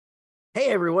Hey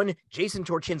everyone, Jason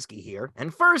Torchinsky here.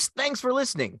 And first, thanks for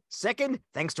listening. Second,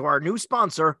 thanks to our new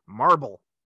sponsor, Marble.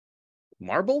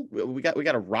 Marble? We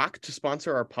got a rock to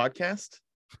sponsor our podcast?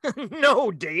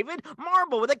 No, David,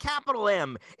 Marble with a capital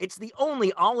M. It's the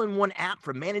only all-in-one app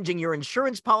for managing your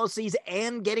insurance policies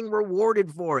and getting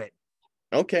rewarded for it.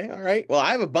 Okay, all right. Well,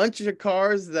 I have a bunch of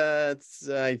cars I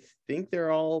think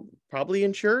they're all probably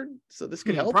insured, so this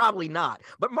could help. Probably not,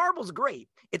 but Marble's great.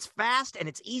 It's fast and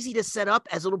it's easy to set up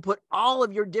as it'll put all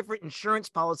of your different insurance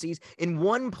policies in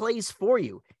one place for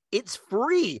you. It's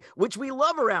free, which we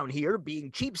love around here,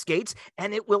 being cheapskates,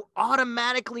 and it will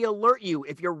automatically alert you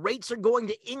if your rates are going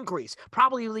to increase,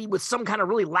 probably with some kind of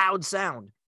really loud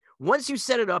sound. Once you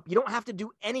set it up, you don't have to do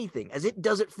anything, as it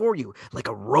does it for you, like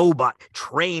a robot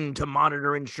trained to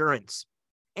monitor insurance.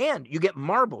 And you get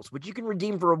marbles, which you can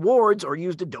redeem for rewards or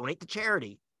use to donate to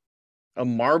charity. A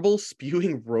marble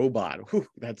spewing robot. Whew,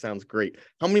 that sounds great.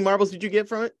 How many marbles did you get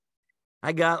from it?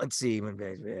 I got, let's see,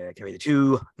 carry the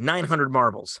two, 900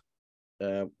 marbles.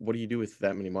 What do you do with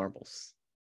that many marbles?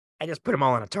 I just put them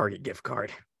all on a Target gift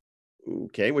card.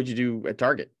 Okay, what'd you do at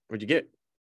Target? What'd you get?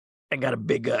 I got a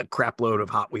big crap load of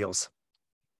Hot Wheels.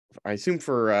 I assume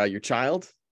for your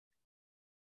child?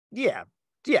 Yeah,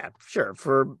 sure,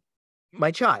 for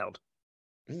my child.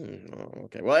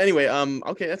 Okay. Well, anyway,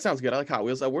 okay, that sounds good. I like Hot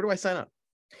Wheels. Where do I sign up?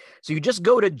 So you just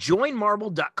go to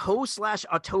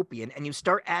joinmarble.co/autopian and you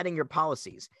start adding your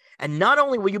policies. And not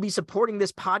only will you be supporting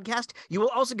this podcast, you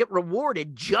will also get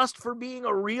rewarded just for being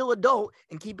a real adult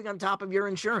and keeping on top of your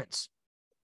insurance.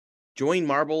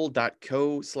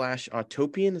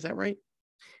 Joinmarble.co/autopian, is that right?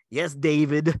 Yes,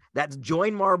 David. That's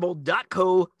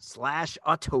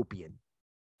joinmarble.co/autopian.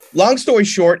 Long story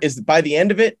short is by the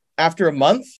end of it, after a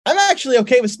month, I'm actually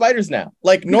okay with spiders now.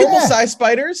 Like normal size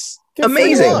spiders.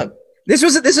 Amazing. This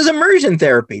is immersion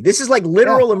therapy. This is like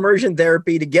literal immersion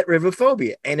therapy to get rid of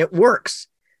phobia, and it works.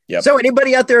 Yep. So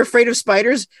anybody out there afraid of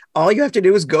spiders, all you have to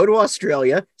do is go to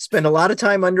Australia, spend a lot of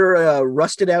time under a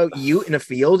rusted out ute in a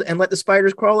field, and let the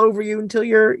spiders crawl over you until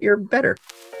you're better.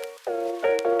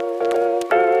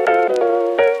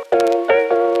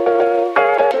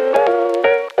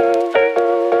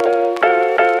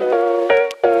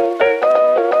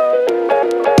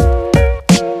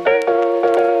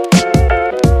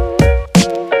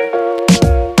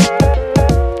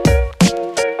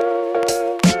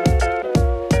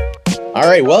 All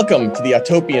right, welcome to the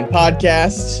Autopian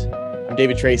podcast. I'm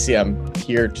David Tracy. I'm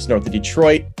here just north of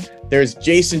Detroit. There's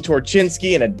Jason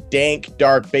Torchinsky in a dank,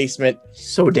 dark basement.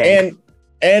 So dank.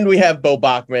 And we have Beau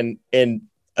Bachman in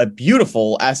a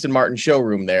beautiful Aston Martin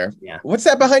showroom there. Yeah. What's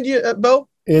that behind you, Beau?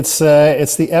 It's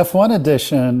the F1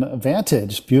 edition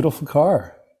Vantage. Beautiful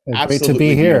car. Absolutely great to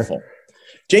be beautiful. Here.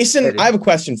 Jason, I have a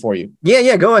question for you.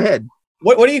 Yeah, go ahead.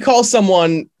 What do you call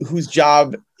someone whose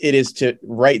job it is to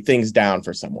write things down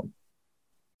for someone?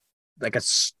 Like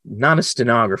not a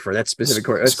stenographer. That's specific.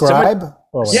 Scribe?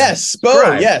 Yes,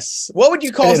 Beau. Yes. What would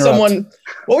you call someone?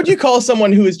 What would you call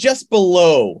someone who is just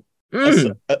below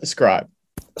a scribe?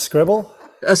 A scribble?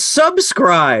 A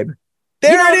subscribe.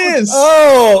 There it is.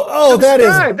 Oh, that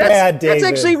is bad, David.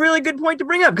 That's actually a really good point to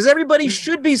bring up because everybody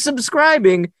should be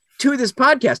subscribing to this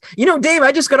podcast. You know, Dave,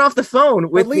 I just got off the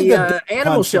phone with the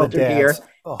animal shelter here.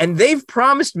 And they've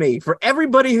promised me for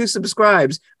everybody who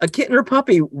subscribes, a kitten or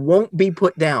puppy won't be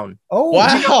put down. Oh,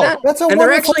 wow. That's a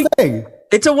wonderful thing.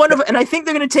 It's a wonderful, and I think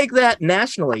they're going to take that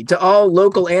nationally to all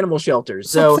local animal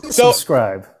shelters. So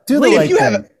subscribe. Do the right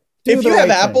thing. If you have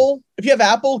Apple,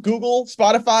 Google,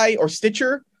 Spotify, or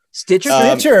Stitcher,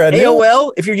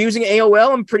 AOL. If you're using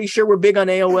AOL, I'm pretty sure we're big on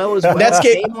AOL as well.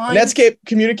 Netscape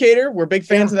Communicator, we're big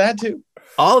fans of that too.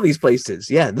 All of these places,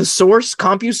 The Source,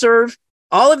 CompuServe.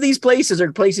 All of these places are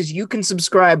places you can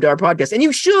subscribe to our podcast, and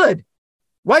you should.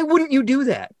 Why wouldn't you do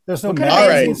that? There's no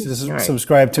magazines to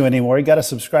subscribe to anymore. You got to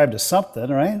subscribe to something,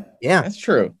 right? Yeah, that's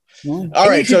true. All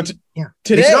right, so today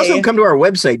you should also come to our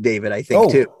website, David. I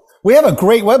think too. We have a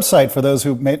great website for those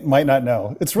who might not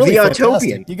know. It's really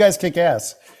fantastic. You guys kick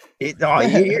ass.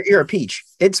 You're a peach.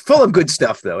 It's full of good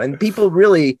stuff, though, and people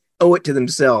really owe it to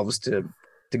themselves to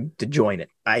join it,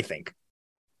 I think.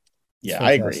 Yeah,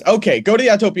 I agree. Okay, go to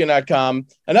theautopian.com.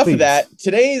 Enough of that.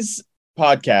 Today's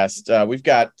podcast, we've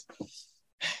got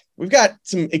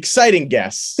some exciting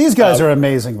guests. These guys are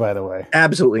amazing, by the way.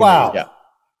 Absolutely. Wow. Yeah.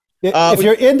 If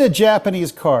you're into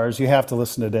Japanese cars, you have to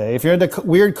listen today. If you're into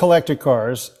weird collector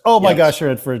cars, my gosh,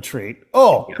 you're in for a treat.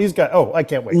 These guys, I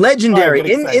can't wait. Legendary.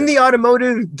 In the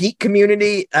automotive geek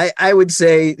community, I would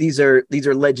say these are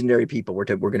legendary people we're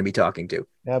going to be talking to.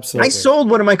 Absolutely. I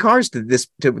sold one of my cars to this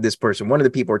person, one of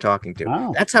the people we're talking to.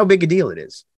 Wow. That's how big a deal it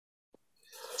is.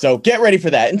 So get ready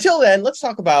for that. Until then, let's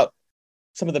talk about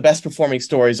some of the best performing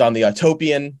stories on the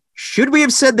Autopian. Should we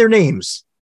have said their names?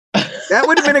 That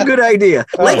would have been a good idea.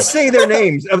 Let's say their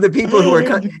names of the people who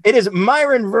are. It is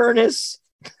Myron Vernis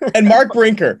and Mark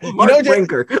Brinker.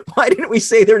 Brinker. Why didn't we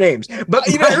say their names? But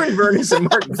Myron Vernis and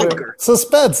Mark Brinker.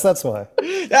 Suspense. That's why.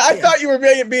 I thought you were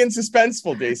being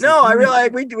suspenseful, Jason. No, I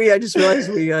realized I just realized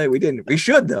we didn't. We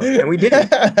should though, and we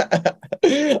didn't.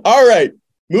 All right,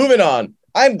 moving on.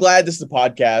 I'm glad this is a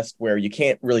podcast where you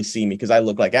can't really see me because I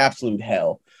look like absolute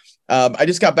hell. I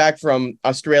just got back from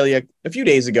Australia a few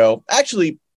days ago.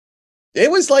 Actually, it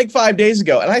was like 5 days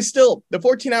ago, and the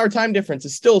 14-hour time difference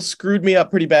has still screwed me up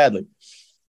pretty badly.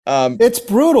 It's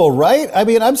brutal, right? I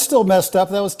mean, I'm still messed up.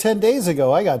 That was 10 days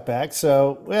ago I got back.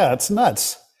 So, yeah, it's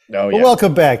nuts. Oh, yeah. Well,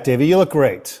 welcome back, Davey. You look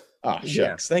great. Oh, shucks.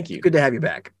 Yeah. Thank you. Good to have you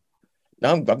back.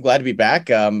 No, I'm glad to be back.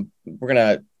 We're going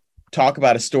to talk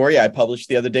about a story I published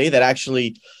the other day that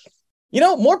actually,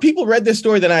 more people read this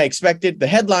story than I expected. The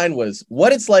headline was,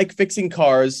 "What It's Like Fixing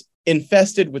Cars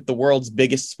Infested with the World's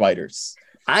Biggest Spiders."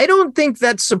 I don't think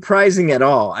that's surprising at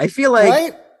all. I feel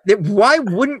like why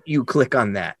wouldn't you click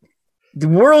on that? The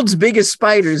world's biggest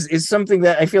spiders is something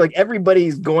that I feel like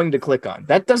everybody's going to click on.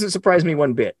 That doesn't surprise me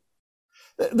one bit.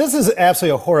 This is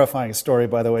absolutely a horrifying story,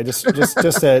 by the way, just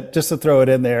to throw it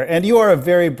in there. And you are a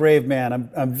very brave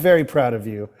man. I'm very proud of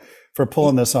you for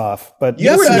pulling this off. But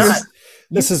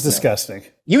this is disgusting.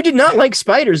 You did not like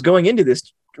spiders going into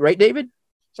this, right, David?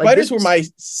 Spiders were my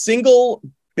single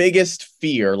biggest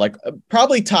fear,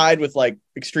 probably tied with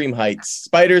extreme heights.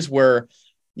 Spiders were,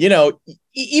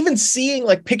 even seeing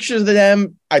pictures of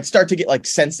them, I'd start to get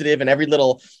sensitive, and every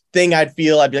little thing I'd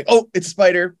feel, I'd be like, oh, it's a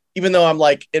spider, even though I'm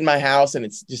in my house and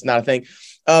it's just not a thing.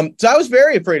 So I was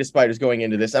very afraid of spiders going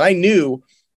into this. And I knew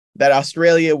that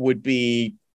Australia would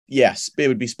be, it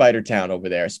would be Spider Town over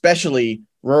there, especially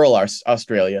rural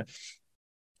Australia.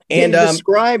 And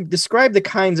describe the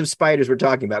kinds of spiders we're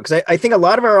talking about, because I think a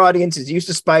lot of our audience is used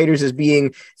to spiders as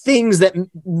being things that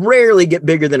rarely get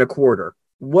bigger than a quarter.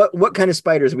 What kind of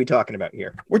spiders are we talking about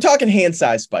here? We're talking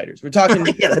hand-sized spiders. We're talking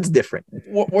yeah, that's different.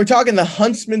 We're talking the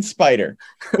huntsman spider,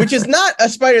 which is not a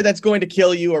spider that's going to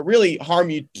kill you or really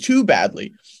harm you too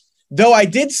badly. Though I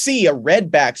did see a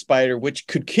redback spider which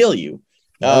could kill you.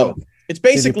 It's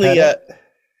basically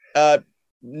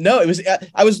no, it was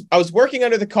I was working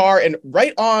under the car, and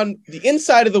right on the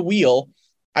inside of the wheel,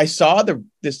 I saw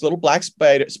this little black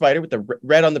spider with the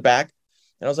red on the back.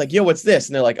 And I was like, yo, what's this?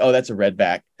 And they're like, oh, that's a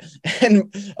redback.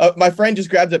 And my friend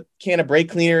just grabbed a can of brake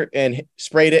cleaner and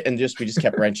sprayed it, and we just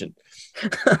kept wrenching.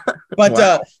 But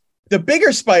wow. The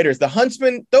bigger spiders, the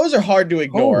huntsman, those are hard to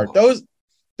ignore. Oh.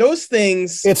 Those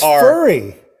things are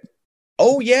furry.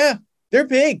 Oh, yeah. They're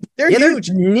big. They're huge.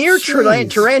 They're near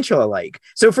tarantula-like.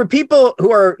 So for people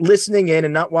who are listening in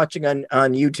and not watching on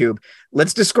YouTube,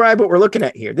 let's describe what we're looking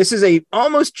at here. This is a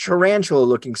almost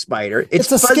tarantula-looking spider.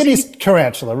 It's a skinny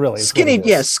tarantula, really. Skinny,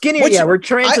 skinnier. Where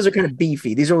tarantulas are kind of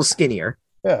beefy. These are a little skinnier.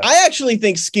 Yeah. I actually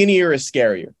think skinnier is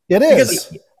scarier. It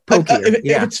is.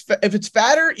 If it's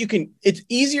fatter, it's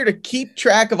easier to keep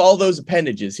track of all those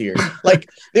appendages here.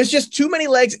 There's just too many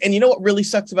legs. And you know what really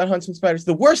sucks about huntsman spiders?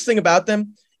 The worst thing about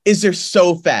them is they're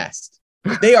so fast.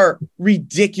 They are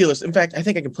ridiculous. In fact, I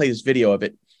think I can play this video of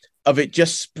it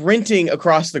just sprinting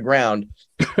across the ground.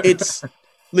 It's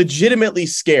legitimately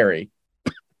scary.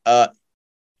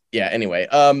 Anyway.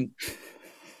 Oh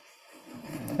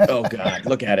God,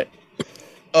 look at it.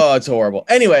 Oh, it's horrible.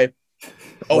 Anyway.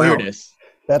 Oh, wow. Here it is.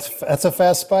 That's a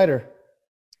fast spider.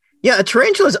 Yeah, a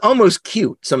tarantula is almost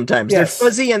cute sometimes. Yes. They're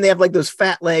fuzzy and they have those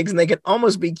fat legs, and they can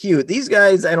almost be cute. These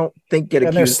guys, I don't think get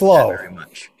accused they're slow very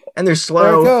much. And they're slow.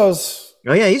 There it goes.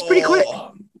 Oh yeah, he's pretty quick.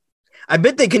 I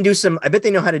bet they can do I bet they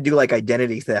know how to do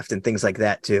identity theft and things like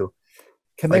that too.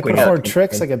 Can they perform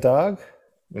tricks like a dog?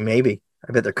 Maybe.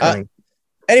 I bet they're cunning.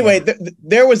 Anyway,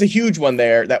 there was a huge one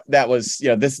there that was,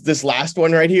 this last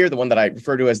one right here, the one that I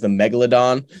refer to as the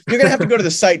megalodon. You're gonna have to go to the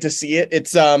site to see it.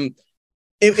 It's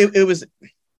it was.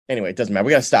 Anyway, it doesn't matter.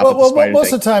 We got to stop.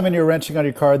 Most of the time when you're wrenching on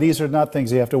your car, these are not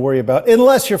things you have to worry about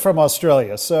unless you're from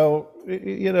Australia. So,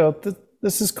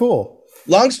 this is cool.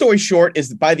 Long story short is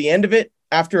that by the end of it,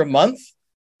 after a month,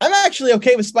 I'm actually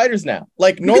okay with spiders now.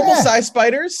 Normal size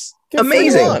spiders.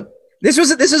 Amazing. This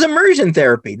is immersion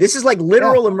therapy. This is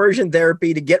literal immersion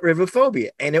therapy to get rid of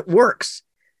phobia, and it works.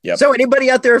 Yep. So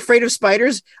anybody out there afraid of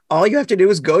spiders, all you have to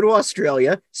do is go to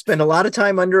Australia, spend a lot of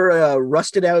time under a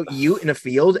rusted out ute in a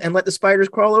field, and let the spiders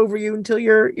crawl over you until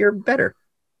you're better.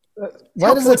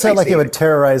 Why does it sound like it would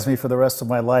terrorize me for the rest of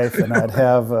my life, and I'd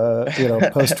have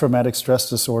post-traumatic stress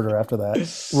disorder after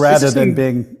that, rather than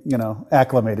being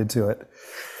acclimated to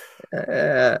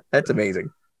it? That's amazing.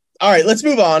 All right, let's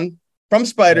move on from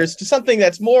spiders to something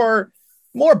that's more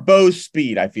more Beau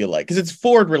speed, I feel like, because it's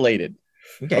Ford related.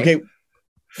 Okay.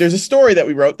 There's a story that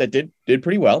we wrote that did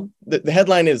pretty well. The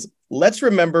headline is, "Let's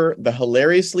remember the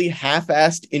hilariously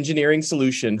half-assed engineering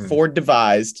solution Ford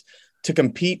devised to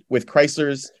compete with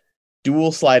Chrysler's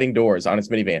dual sliding doors on its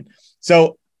minivan."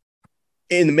 So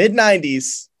in the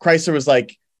mid-90s, Chrysler was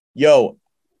like, yo,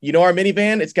 you know our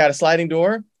minivan? It's got a sliding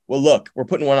door. Well, look, we're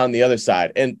putting one on the other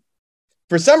side. And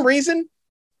for some reason,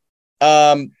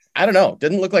 I don't know,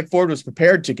 didn't look like Ford was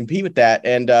prepared to compete with that.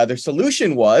 And their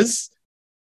solution was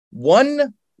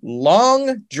one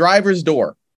long driver's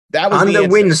door. That was on the answer.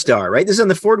 Windstar, right? This is on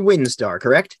the Ford Windstar,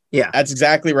 correct? Yeah. That's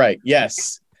exactly right.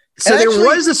 Yes. So there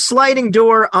was a sliding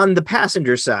door on the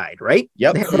passenger side, right?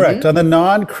 Yep. Correct. Mm-hmm. On the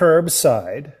non-curb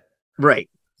side. Right.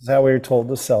 Is how we were told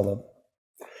to sell them.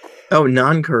 Oh,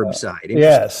 non-curb side.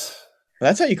 Yes.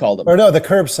 That's how you called them. Or no, the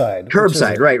curbside.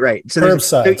 Curbside, right. So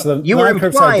curbside. So the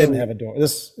non-curbside didn't have a door.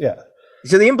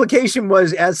 So the implication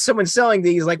was, as someone selling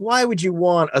these, like, why would you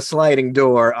want a sliding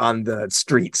door on the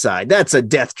street side? That's a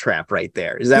death trap right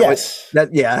there. Is that what?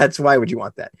 That's why would you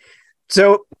want that?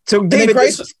 So David,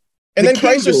 then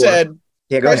Chrysler said,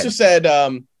 Chrysler said,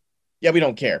 we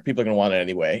don't care. People are going to want it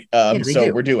anyway.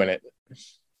 We're doing it.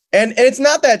 And it's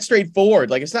not that straightforward.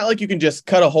 Like, it's not like you can just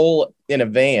cut a hole in a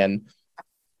van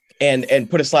and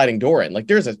put a sliding door in.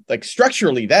 Like,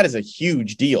 structurally, that is a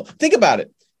huge deal. Think about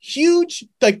it. Huge,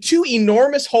 like two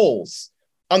enormous holes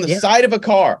on the side of a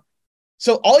car.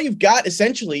 So all you've got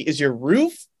essentially is your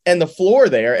roof and the floor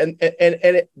there. And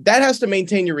that has to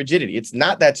maintain your rigidity. It's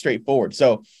not that straightforward.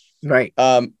 So, right.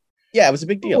 Yeah, it was a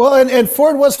big deal. Well, and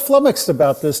Ford was flummoxed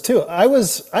about this too.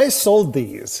 I sold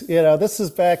these, this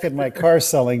is back in my car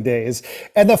selling days.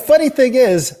 And the funny thing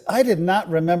is, I did not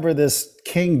remember this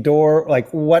King door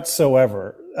like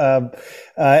whatsoever.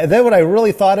 And then when I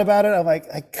really thought about it, I'm like,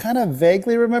 I kind of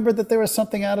vaguely remembered that there was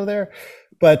something out of there.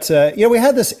 But, we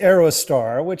had this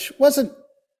Aerostar, which wasn't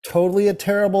totally a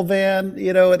terrible van.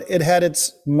 It had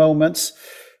its moments.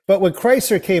 But when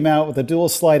Chrysler came out with the dual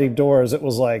sliding doors, it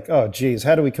was like, oh, geez,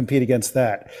 how do we compete against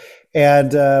that?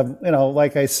 And,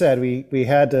 like I said, we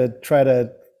had to try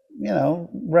to,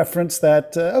 reference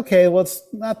that, it's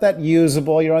not that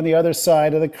usable. You're on the other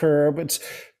side of the curb. It's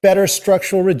better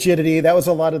structural rigidity. That was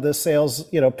a lot of the sales,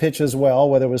 pitch as well,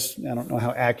 whether it was, I don't know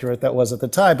how accurate that was at the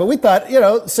time, but we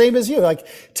thought, same as you, like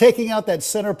taking out that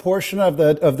center portion of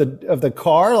the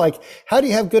car, like how do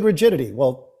you have good rigidity?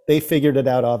 Well, they figured it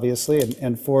out, obviously,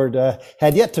 and Ford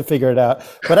had yet to figure it out.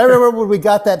 But I remember when we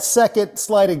got that second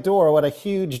sliding door, what a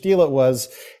huge deal it was.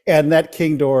 And that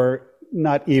King door,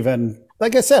 not even,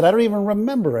 like I said, I don't even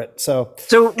remember it. So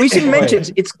we should mention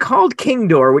it's called King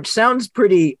door, which sounds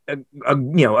pretty,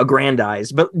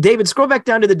 aggrandized. But David, scroll back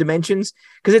down to the dimensions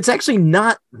because it's actually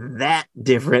not that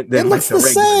different than it looks the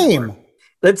same. Door.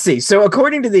 Let's see. So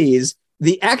according to these,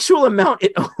 the actual amount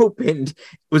it opened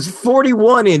was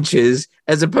 41 inches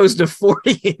as opposed to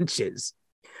 40 inches.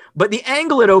 But the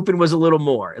angle it opened was a little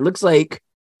more. It looks like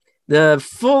the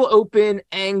full open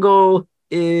angle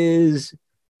is,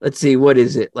 let's see, what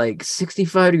is it? Like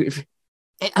 65 degrees.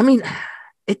 I mean,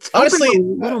 it's honestly a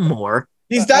little more.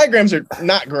 These diagrams are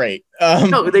not great.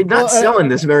 No, they're not selling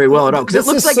this very well at all. Because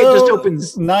it looks like it just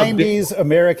opens 90s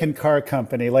American car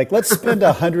company. Like, let's spend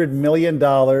 $100 million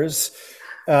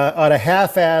on a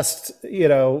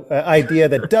half-assed, idea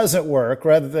that doesn't work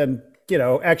rather than,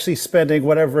 actually spending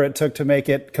whatever it took to make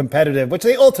it competitive, which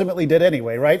they ultimately did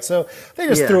anyway, right? So they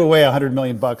just threw away $100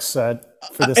 million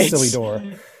for this silly door.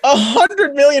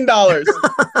 $100 million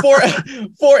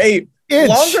for a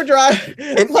longer drive.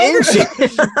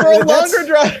 For a longer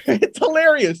drive. It's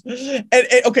hilarious.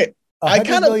 And okay,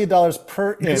 $100 million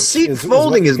per inch. Seat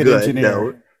folding is good,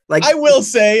 though. Like, I will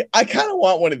say, I kind of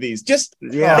want one of these. Just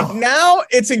like now,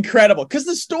 it's incredible because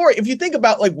the story. If you think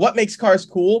about like what makes cars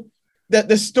cool, that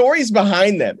the stories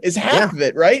behind them is half of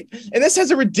it, right? And this has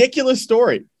a ridiculous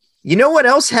story. You know what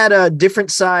else had a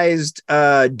different sized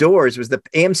doors was the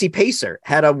AMC Pacer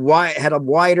had a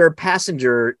wider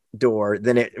passenger door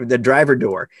than the driver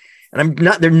door. And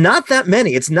they're not that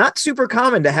many. It's not super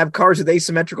common to have cars with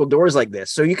asymmetrical doors like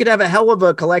this. So you could have a hell of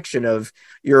a collection of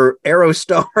your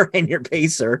Aerostar and your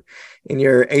Pacer in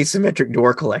your asymmetric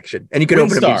door collection. And you could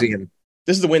open a museum.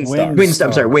 This is the Windstar.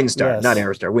 Windstar, not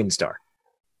Aerostar, Windstar.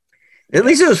 At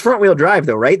least it was front wheel drive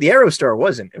though, right? The Aerostar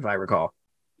wasn't, if I recall.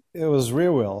 It was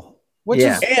rear wheel. Which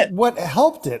is what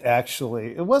helped it,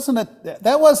 actually. That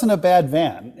wasn't a bad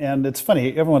van. And it's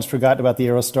funny, everyone's forgotten about the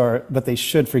Aerostar, but they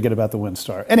should forget about the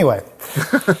Windstar. Anyway.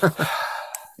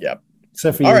 Yep.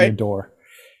 Except for your door.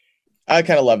 I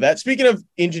kind of love that. Speaking of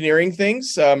engineering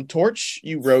things, Torch,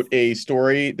 you wrote a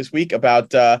story this week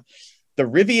about the the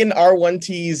Rivian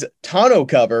R1T's tonneau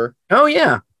cover. Oh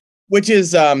yeah, which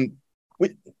is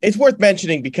it's worth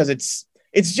mentioning because it's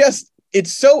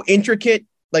so intricate.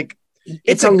 Like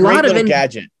it's a great little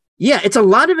gadget. Yeah, it's a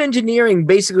lot of engineering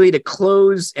basically to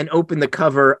close and open the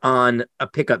cover on a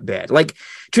pickup bed. Like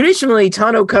traditionally,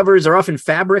 tonneau covers are often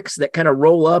fabrics that kind of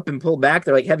roll up and pull back.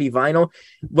 They're like heavy vinyl.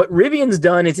 What Rivian's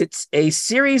done is it's a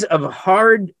series of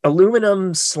hard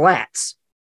aluminum slats.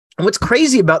 And what's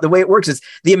crazy about the way it works is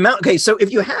the amount. Okay, so if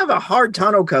you have a hard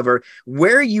tonneau cover,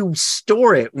 where you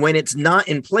store it when it's not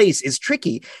in place is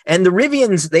tricky. And the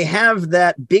Rivians, they have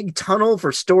that big tunnel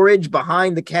for storage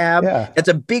behind the cab. Yeah. That's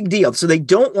a big deal. So they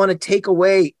don't want to take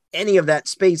away any of that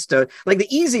space to, like,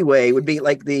 the easy way would be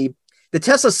like the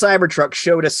Tesla Cybertruck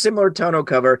showed a similar tonneau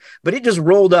cover, but it just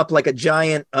rolled up like a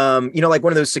giant, like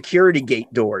one of those security gate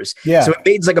doors. Yeah. So it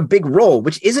made like a big roll,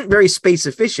 which isn't very space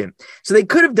efficient. So they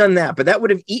could have done that, but that would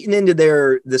have eaten into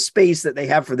the space that they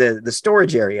have for the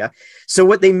storage area. So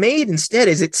what they made instead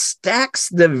is it stacks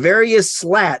the various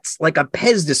slats like a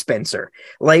Pez dispenser,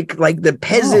 like the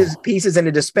Pez's pieces in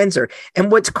a dispenser.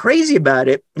 And what's crazy about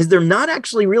it is they're not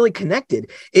actually really connected.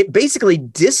 It basically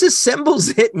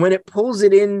disassembles it when it pulls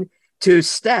it in to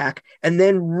stack and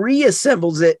then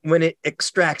reassembles it when it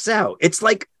extracts out. It's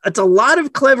a lot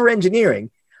of clever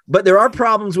engineering, but there are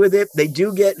problems with it. They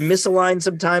do get misaligned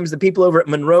sometimes. The people over at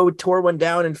Monroe tore one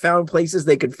down and found places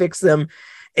they could fix them.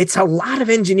 It's a lot of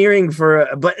engineering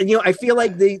but I feel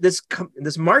like this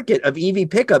market of EV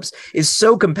pickups is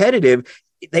so competitive.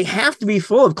 They have to be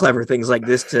full of clever things like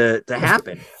this to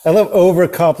happen. I love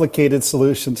overcomplicated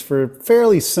solutions for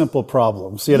fairly simple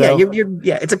problems. You know,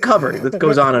 it's a cover that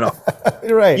goes on and on.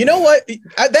 Right. You know what?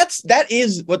 That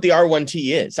is what the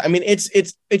R1T is. I mean, it's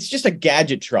just a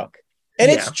gadget truck,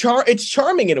 and it's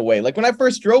charming in a way. Like when I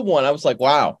first drove one, I was like,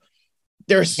 wow,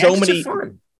 there are so many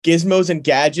gizmos and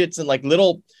gadgets and like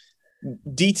little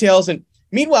details. And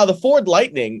meanwhile, the Ford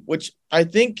Lightning, which I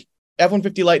think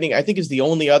F-150 Lightning, I think is the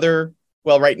only other.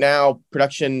 Well, right now,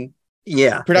 production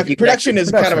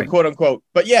is kind of a quote unquote,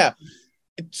 but yeah,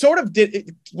 it sort of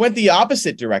went the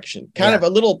opposite direction, kind of a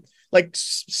little like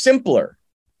simpler,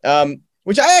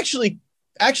 which I actually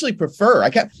prefer.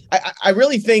 I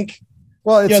really think.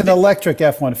 Well, it's an electric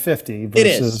F-150 versus it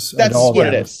is. That's what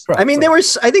it is. I mean,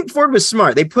 I think Ford was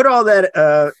smart. They put all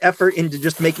that effort into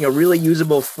just making a really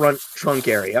usable front trunk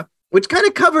area, which kind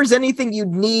of covers anything you'd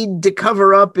need to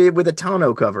cover up with a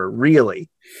tonneau cover, really.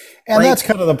 And that's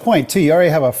kind of the point, too. You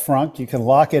already have a frunk. You can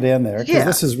lock it in there because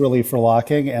this is really for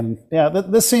locking. And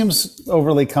this seems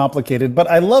overly complicated. But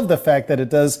I love the fact that it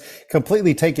does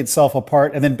completely take itself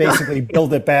apart and then basically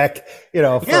build it back,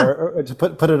 to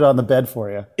put it on the bed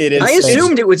for you. It is. I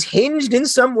assumed it was hinged in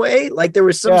some way, like there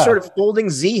was some sort of folding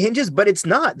Z hinges, but it's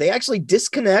not. They actually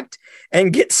disconnect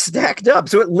and get stacked up.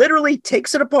 So it literally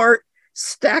takes it apart,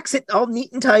 stacks it all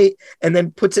neat and tight, and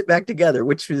then puts it back together,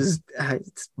 which is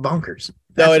it's bonkers.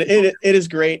 No, it is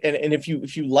great. And if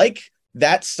you like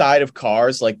that side of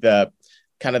cars, like the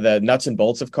kind of the nuts and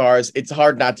bolts of cars, it's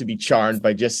hard not to be charmed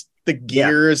by just the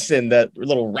gears and the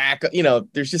little rack.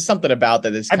 There's just something about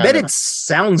that. I bet it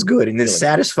sounds good and is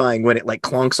satisfying when it like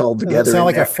clunks all together. Does it sound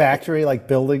like a factory, like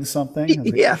building something?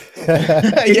 Yeah.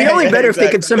 It'd be only better if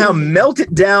they could somehow melt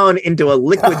it down into a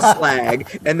liquid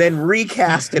slag and then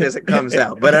recast it as it comes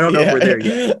out. But I don't know if we're there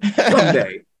yet.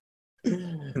 Someday.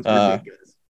 It's ridiculous.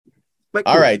 But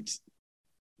cool. All right.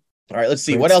 Let's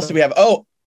see. What else do we have?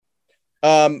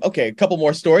 Okay. A couple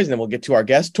more stories, and then we'll get to our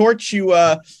guest. Torch, you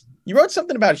wrote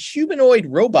something about humanoid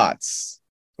robots.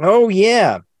 Oh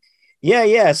yeah.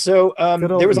 So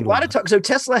there was a lot of talk. So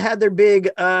Tesla had their big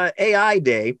AI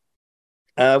day,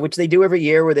 which they do every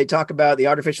year, where they talk about the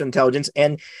artificial intelligence,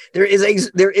 and there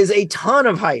is a ton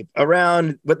of hype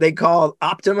around what they call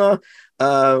Optima,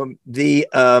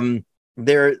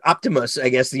 their Optimus, I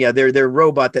guess, their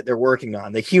robot that they're working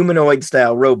on, the humanoid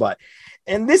style robot.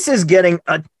 And this is getting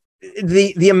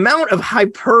the amount of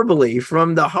hyperbole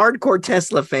from the hardcore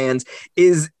Tesla fans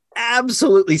is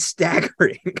absolutely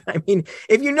staggering. I mean,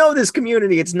 if you know this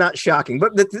community, it's not shocking,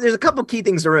 but there's a couple key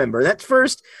things to remember. That's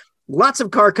first, lots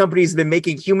of car companies have been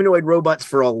making humanoid robots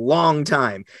for a long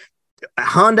time.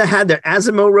 Honda had their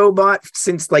Asimo robot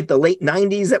since like the late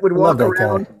 90s that would walk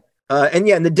around.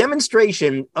 And the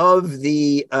demonstration of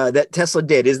that Tesla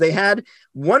did is they had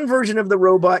one version of the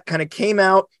robot kind of came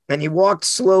out and he walked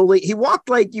slowly. He walked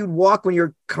like you'd walk when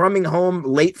you're coming home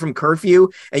late from curfew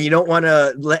and you don't want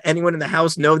to let anyone in the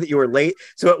house know that you were late.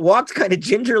 So it walked kind of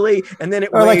gingerly and then it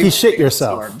or like you shit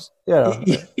yourself. Yeah.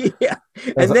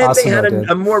 And then they had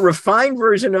a more refined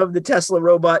version of the Tesla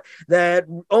robot that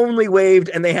only waved,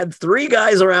 and they had 3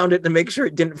 guys around it to make sure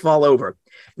it didn't fall over.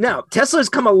 Now, Tesla's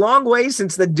come a long way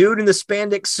since the dude in the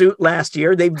spandex suit last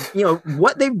year.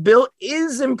 What they've built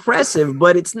is impressive,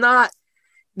 but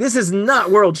this is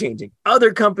not world changing.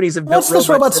 Other companies have built. What's this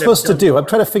robot supposed to do? I'm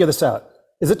trying to figure this out.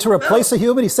 Is it to replace a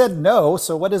human? He said no.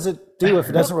 So what does it do if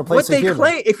it doesn't replace a human?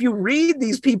 Claim, if you read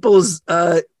these people's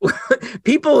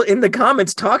people in the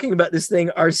comments talking about this thing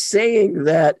are saying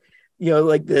that,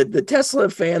 like the Tesla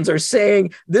fans are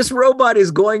saying this robot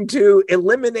is going to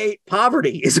eliminate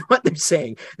poverty is what they're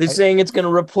saying. They're saying it's going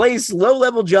to replace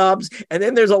low-level jobs, and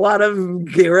then there's a lot of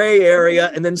gray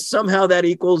area, and then somehow that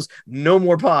equals no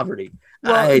more poverty.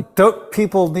 Well, don't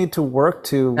people need to work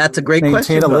to that's a great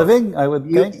maintain question, a living? I would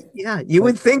think. Yeah, you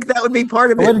would think that would be part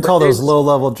of it. I wouldn't call those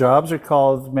low-level jobs. They're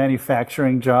called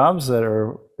manufacturing jobs that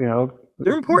are,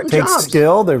 they're important take jobs.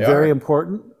 Skill. They're very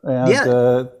important.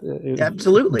 And,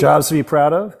 absolutely. Jobs to be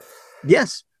proud of.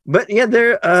 Yes. But yeah,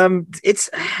 there's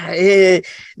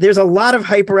a lot of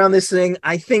hype around this thing.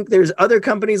 I think there's other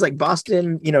companies like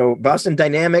Boston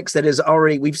Dynamics that is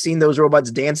already, we've seen those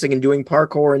robots dancing and doing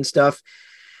parkour and stuff.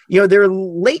 They're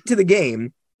late to the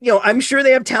game. I'm sure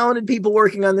they have talented people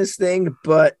working on this thing,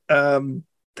 but the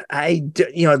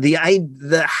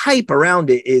hype around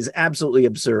it is absolutely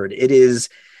absurd. It is,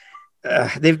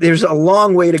 there's a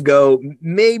long way to go.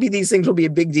 Maybe these things will be a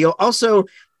big deal. Also,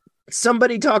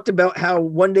 somebody talked about how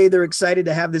one day they're excited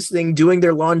to have this thing doing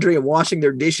their laundry and washing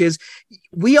their dishes.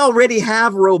 We already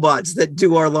have robots that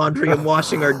do our laundry and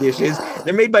washing our dishes.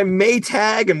 They're made by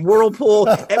Maytag and Whirlpool,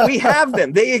 and we have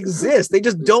them. They exist. They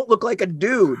just don't look like a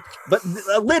dude. But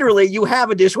literally, you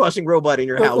have a dishwashing robot in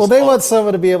your house. Well, they want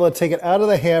someone to be able to take it out of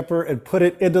the hamper and put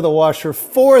it into the washer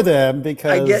for them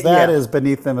because that is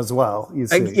beneath them as well. You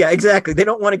see. Yeah, exactly. They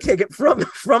don't want to take it from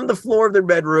the floor of their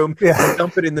bedroom and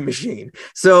dump it in the machine.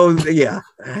 So, yeah.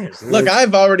 Look,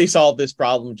 I've already solved this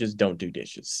problem. Just don't do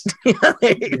dishes.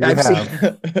 I've seen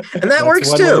and that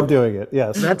works too. Way of doing it,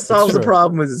 yes. That solves the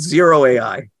problem with zero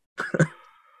AI.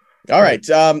 All right.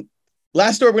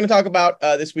 Last story we're going to talk about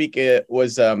this week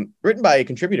was written by a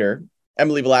contributor,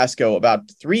 Emily Velasco, about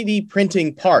 3D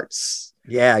printing parts.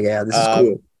 Yeah, this is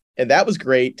cool. And that was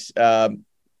great.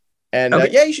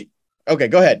 You should. Okay,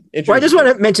 go ahead. Well, I just want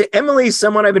to mention Emily's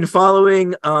someone I've been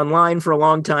following online for a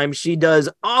long time. She does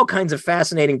all kinds of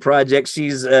fascinating projects.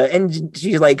 She's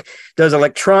does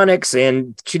electronics,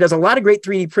 and she does a lot of great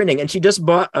 3D printing. And she just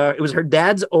bought it was her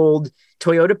dad's old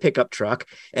Toyota pickup truck,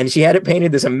 and she had it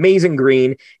painted this amazing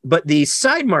green, but the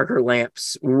side marker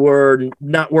lamps were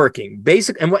not working.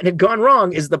 And what had gone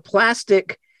wrong is the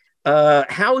plastic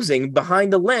housing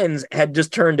behind the lens had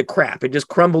just turned to crap. It just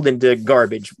crumbled into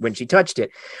garbage when she touched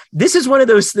it. This is one of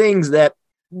those things that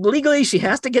legally she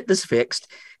has to get this fixed.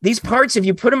 These parts, if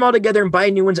you put them all together and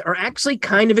buy new ones, are actually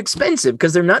kind of expensive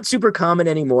because they're not super common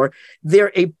anymore.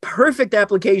 They're a perfect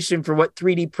application for what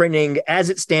 3D printing as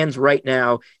it stands right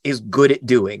now is good at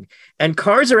doing. And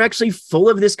cars are actually full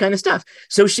of this kind of stuff.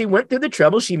 So she went through the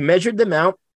trouble. She measured them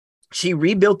out. She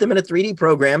rebuilt them in a 3D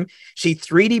program. She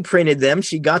 3D printed them.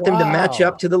 She got them to match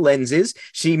up to the lenses.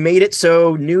 She made it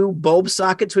so new bulb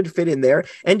sockets would fit in there.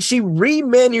 And she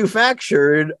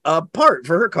remanufactured a part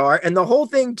for her car. And the whole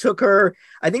thing took her,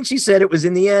 I think she said it was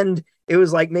in the end, it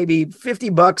was like maybe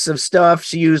 $50 of stuff.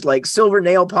 She used like silver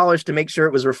nail polish to make sure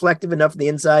it was reflective enough on the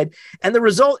inside. And the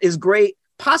result is great,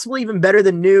 possibly even better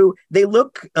than new. They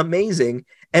look amazing.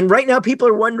 And right now, people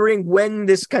are wondering when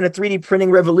this kind of 3D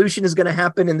printing revolution is going to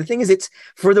happen. And the thing is, it's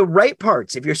for the right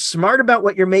parts. If you're smart about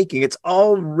what you're making, it's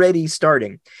already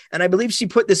starting. And I believe she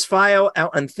put this file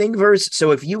out on Thingiverse.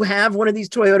 So if you have one of these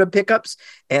Toyota pickups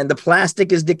and the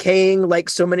plastic is decaying like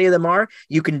so many of them are,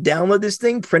 you can download this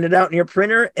thing, print it out in your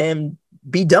printer, and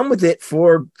be done with it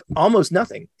for almost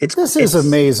nothing. This is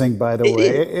amazing, by the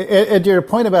way. And your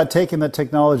point about taking the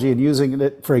technology and using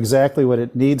it for exactly what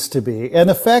it needs to be, and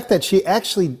the fact that she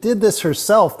actually did this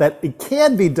herself, that it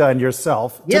can be done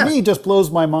yourself, to me just blows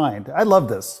my mind. I love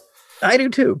this. I do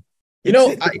too.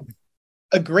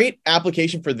 A great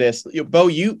application for this, Beau,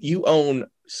 you own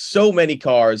so many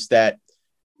cars that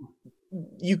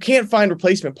you can't find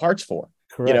replacement parts for.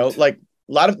 Correct. Like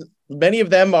many of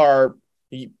them are,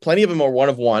 plenty of them are one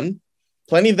of one.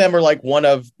 Plenty of them are like one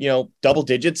of, double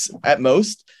digits at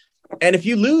most. And if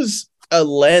you lose a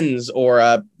lens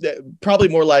or probably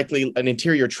more likely an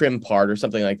interior trim part or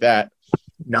something like that,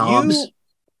 knobs.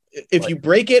 If you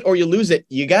break it or you lose it,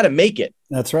 you got to make it.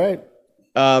 That's right.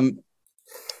 And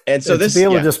so to be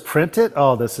able to just print it.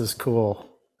 Oh, this is cool.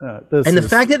 And the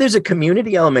fact that there's a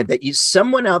community element that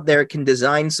someone out there can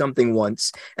design something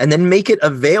once and then make it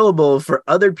available for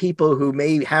other people who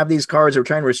may have these cars or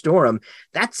trying to restore them,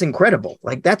 that's incredible.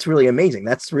 Like, that's really amazing.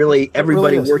 That's really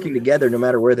everybody working together no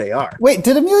matter where they are. Wait,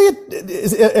 did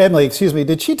Emily, excuse me,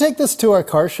 did she take this to our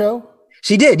car show?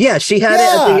 She did, yeah. She had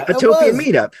it at the Utopian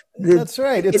meetup. That's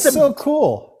right. It's so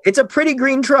cool. It's a pretty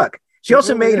green truck. She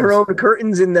also made her own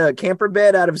curtains in the camper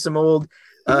bed out of some old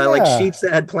like sheets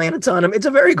that had planets on them. It's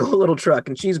a very cool little truck,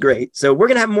 and she's great. So we're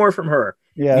gonna have more from her.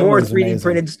 Yeah, more 3D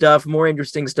printed stuff, more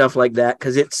interesting stuff like that.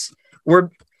 Because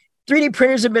 3D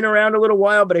printers have been around a little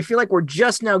while, but I feel like we're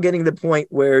just now getting to the point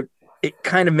where it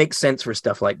kind of makes sense for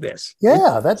stuff like this.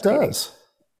 Yeah, that does.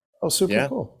 Oh, super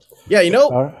cool. Yeah,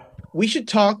 we should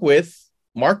talk with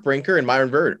Mark Brinker and Myron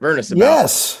Vernis about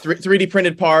 3D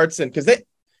printed parts, and because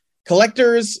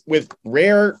collectors with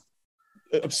rare,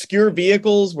 obscure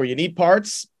vehicles where you need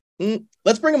parts.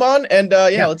 Let's bring them on, and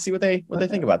let's see what they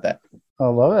think about that. I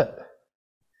love it.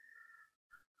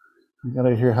 You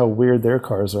gotta hear how weird their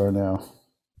cars are now.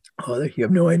 Oh, you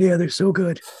have no idea. They're so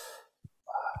good.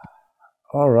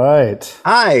 All right.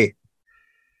 Hi.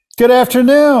 Good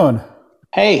afternoon.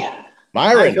 Hey,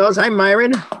 Myron. Hi, guys. I'm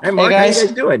Myron. I'm Mark. How you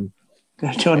guys doing?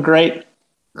 Doing great.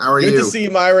 How are you? Good to see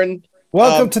you, Myron.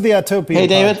 Welcome to the Autopian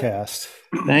podcast.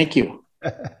 Thank you.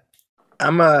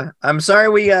 I'm sorry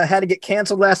we had to get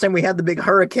canceled last time. We had the big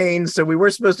hurricane, so we were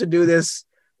supposed to do this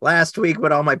last week,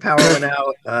 but all my power went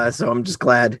out. So I'm just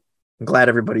glad. I'm glad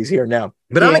everybody's here now.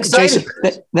 But I'm excited.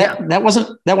 Jason, that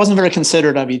wasn't very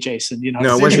considerate of you, Jason. You know,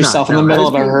 no, put yourself in the middle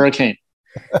of a hurricane.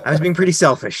 I was being pretty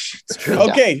selfish. It's true.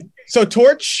 Okay, so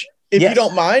Torch, if you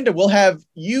don't mind, we'll have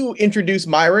you introduce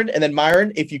Myron, and then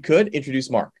Myron, if you could, introduce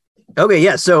Mark. Okay,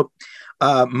 yeah. So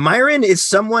Myron is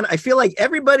someone, I feel like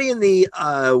everybody in the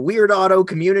weird auto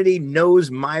community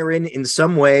knows Myron in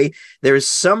some way. There's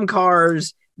some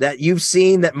cars that you've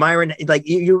seen that Myron, like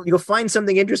you'll find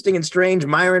something interesting and strange.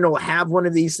 Myron will have one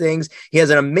of these things. He has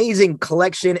an amazing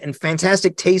collection and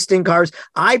fantastic taste in cars.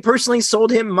 I personally sold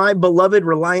him my beloved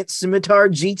Reliant Scimitar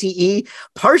GTE,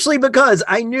 partially because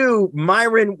I knew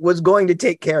Myron was going to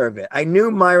take care of it. I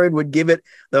knew Myron would give it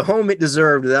the home it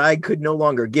deserved that I could no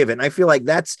longer give it. And I feel like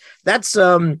that's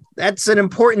an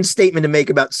important statement to make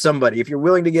about somebody. If you're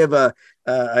willing to give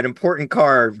an important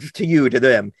car to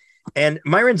them. And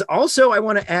Myron's also, I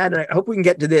want to add, and I hope we can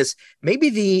get to this,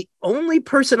 maybe the only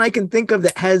person I can think of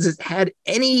that has had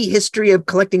any history of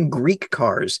collecting Greek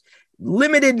cars.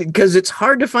 Limited, because it's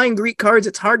hard to find Greek cars.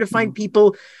 It's hard to find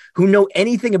people who know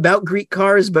anything about Greek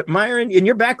cars. But Myron, and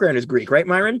your background is Greek, right,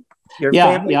 Myron?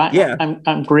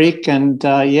 I'm Greek, and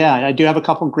I do have a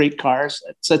couple of Greek cars.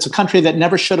 It's a country that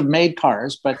never should have made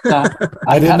cars, but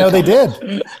I didn't know they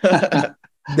did.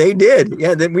 They did.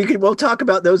 Yeah, then we'll talk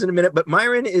about those in a minute. But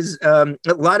Myron is a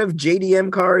lot of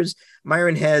JDM cars.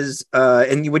 Myron has,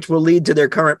 and which will lead to their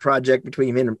current project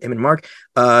between him and Mark.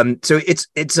 So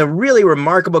it's a really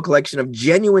remarkable collection of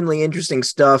genuinely interesting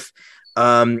stuff.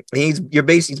 He's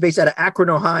based out of Akron,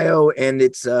 Ohio, and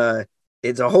it's a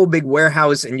whole big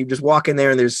warehouse, and you just walk in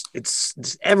there, and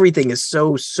it's everything is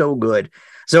so good.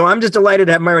 So I'm just delighted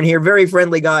to have Myron here. Very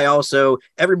friendly guy. Also,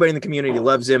 everybody in the community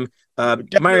loves him.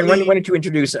 Myron, why don't you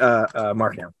introduce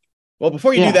Mark now? Well,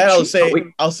 before you do that,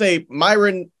 I'll say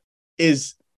Myron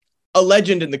is a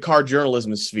legend in the car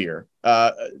journalism sphere.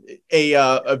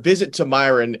 A visit to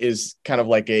Myron is kind of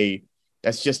like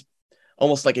that's just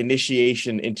almost like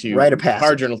initiation into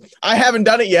car journalism. I haven't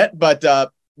done it yet,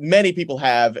 but many people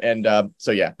have, and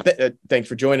thanks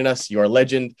for joining us. You're a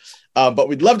legend, but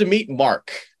we'd love to meet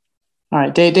Mark. All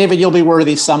right, David, you'll be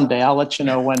worthy someday. I'll let you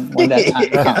know when that time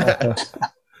comes.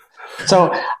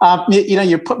 So,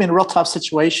 you put me in a real tough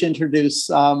situation to introduce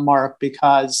Mark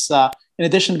because in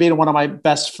addition to being one of my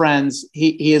best friends,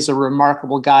 he is a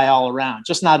remarkable guy all around.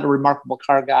 Just not a remarkable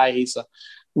car guy. He's a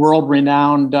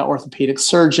world-renowned orthopedic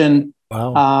surgeon.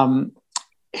 Wow.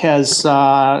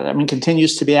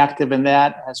 Continues to be active in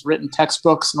that, has written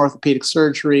textbooks in orthopedic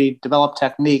surgery, developed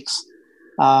techniques,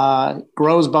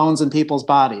 grows bones in people's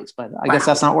bodies. But I guess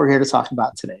that's not what we're here to talk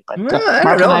about today. But Mark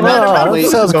and I met probably...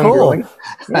 Sounds cool.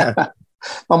 Yeah.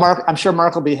 Well, Mark, I'm sure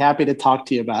Mark will be happy to talk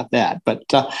to you about that. But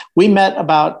we met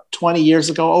about 20 years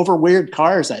ago over weird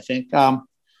cars, I think.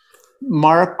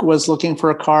 Mark was looking for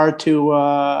a car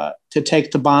to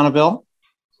take to Bonneville,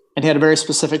 and he had a very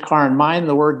specific car in mind.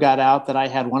 The word got out that I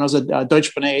had one. It was a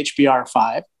Deutsche Bahn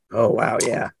HBR5. Oh, wow,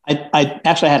 yeah. I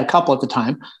actually had a couple at the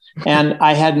time, and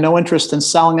I had no interest in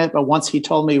selling it. But once he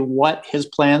told me what his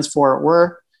plans for it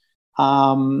were,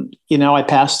 I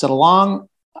passed it along.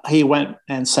 He went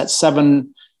and set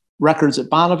 7 records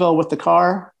at Bonneville with the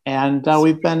car, and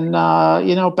we've been,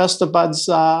 best of buds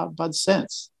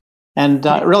since. And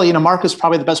really, Mark is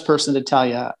probably the best person to tell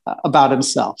you about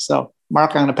himself. So,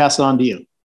 Mark, I'm going to pass it on to you.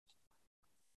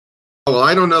 Well,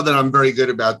 I don't know that I'm very good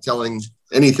about telling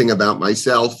anything about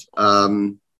myself.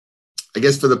 I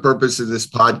guess for the purpose of this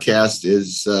podcast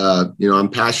is, I'm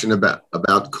passionate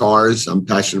about cars. I'm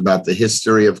passionate about the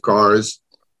history of cars.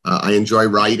 I enjoy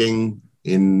writing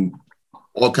in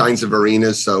all kinds of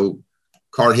arenas. So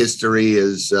car history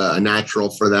is a natural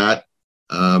for that.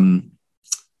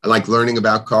 I like learning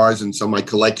about cars. And so my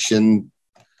collection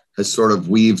has sort of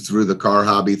weaved through the car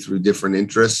hobby through different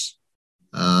interests.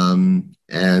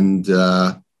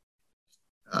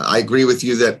 I agree with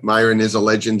you that Myron is a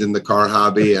legend in the car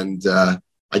hobby, and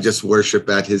I just worship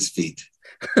at his feet.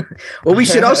 Well, we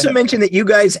should also mention that you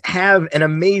guys have an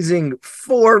amazing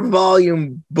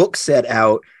 4-volume book set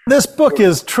out. This book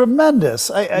is tremendous.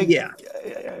 I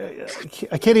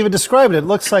can't even describe it. It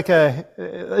looks like a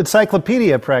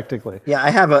encyclopedia practically. Yeah,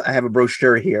 I have a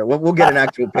brochure here. We'll get an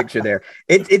actual picture there.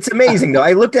 It's amazing though.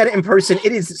 I looked at it in person.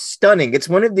 It is stunning. It's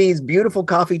one of these beautiful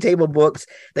coffee table books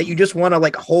that you just want to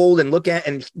like hold and look at,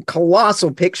 and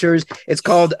colossal pictures. It's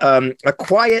called A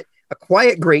Quiet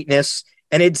Greatness,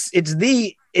 and it's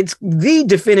the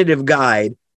definitive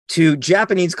guide to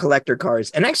Japanese collector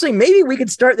cars. And actually, maybe we could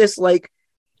start this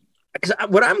because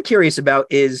what I'm curious about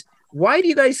is, why do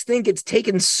you guys think it's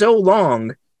taken so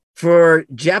long for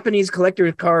Japanese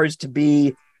collector cars to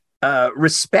be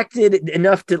respected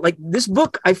enough to this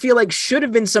book? I feel like should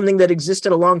have been something that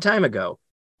existed a long time ago.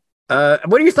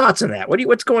 What are your thoughts on that?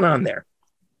 What's going on there?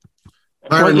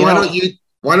 Myron,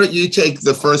 why don't you take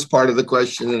the first part of the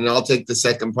question, and I'll take the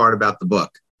second part about the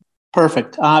book.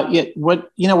 Perfect.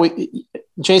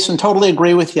 Jason, totally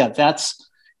agree with you. That's,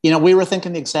 we were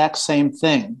thinking the exact same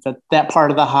thing, that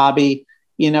part of the hobby,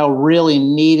 really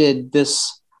needed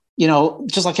this,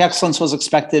 just like excellence was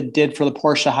did for the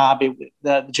Porsche hobby,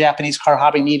 the Japanese car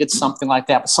hobby needed something like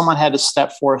that, but someone had to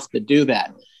step forth to do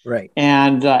that. Right.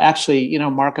 And actually,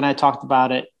 Mark and I talked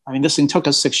about it. I mean, this thing took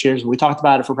us 6 years. We talked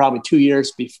about it for probably 2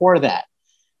 years before that.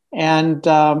 And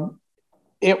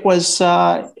it was,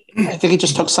 I think it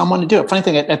just took someone to do it. Funny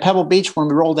thing, at Pebble Beach, when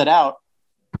we rolled it out,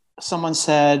 someone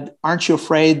said, "Aren't you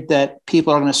afraid that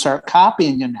people are going to start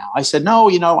copying you now?" I said, "No,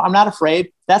 I'm not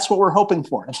afraid. That's what we're hoping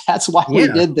for. That's why we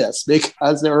did this,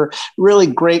 because there are really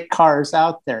great cars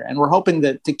out there. And we're hoping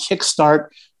to kickstart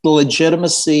the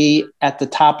legitimacy at the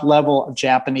top level of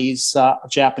Japanese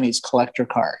collector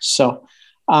cars." So,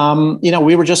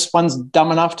 we were just ones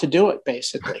dumb enough to do it,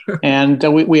 basically. And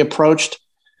we approached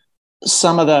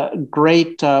some of the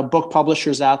great book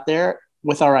publishers out there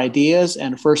with our ideas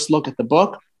and first look at the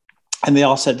book. And they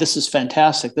all said, "This is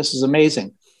fantastic. This is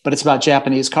amazing. But it's about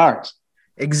Japanese cars."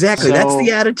 Exactly. So, that's the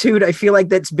attitude. I feel like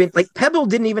that's been Pebble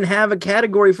didn't even have a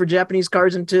category for Japanese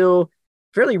cars until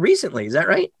fairly recently. Is that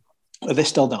right? They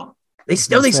still don't. They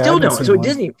still don't. So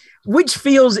Disney, which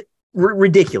feels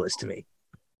ridiculous to me.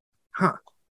 Huh.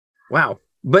 Wow.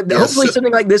 But hopefully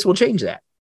something like this will change that.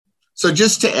 So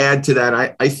just to add to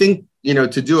that, I think,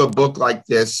 to do a book like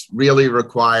this really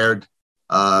required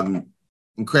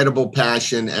incredible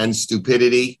passion and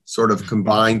stupidity sort of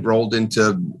combined, rolled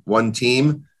into one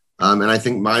team. And I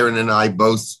think Myron and I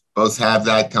both have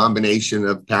that combination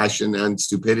of passion and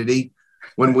stupidity.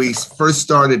 When we first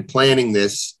started planning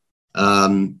this,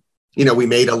 we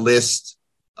made a list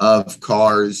of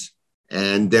cars,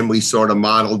 and then we sort of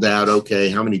modeled out,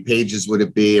 okay, how many pages would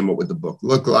it be and what would the book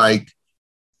look like?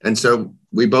 And so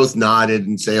we both nodded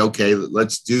and say, okay,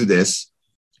 let's do this.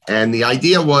 And the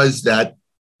idea was that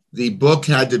the book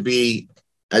had to be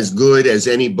as good as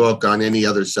any book on any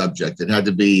other subject. It had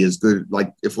to be as good,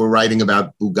 like if we're writing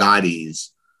about Bugattis,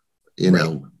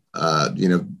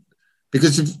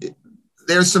 because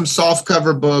there's some soft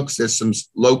cover books, there's some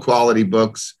low quality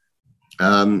books,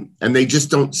 and they just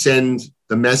don't send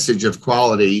the message of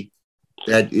quality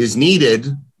that is needed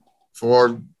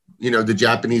for, the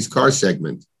Japanese car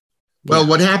segment. Well,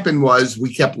 what happened was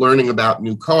we kept learning about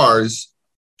new cars,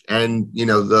 and,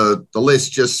 the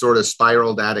list just sort of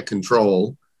spiraled out of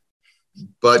control,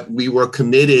 but we were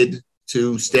committed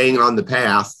to staying on the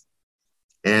path,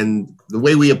 and the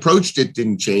way we approached it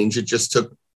didn't change. It just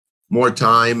took more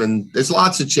time, and there's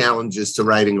lots of challenges to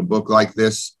writing a book like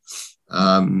this.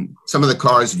 Some of the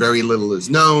cars, very little is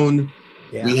known.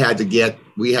 Yeah. We had to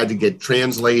get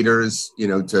translators,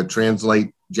 to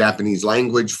translate Japanese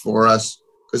language for us,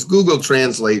 because Google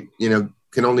Translate,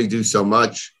 can only do so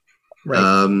much.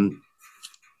 Right.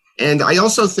 And I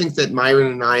also think that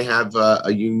Myron and I have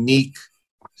a unique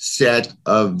set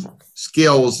of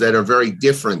skills that are very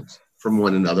different from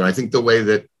one another. I think the way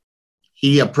that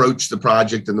he approached the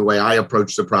project and the way I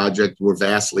approached the project were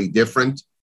vastly different.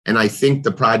 And I think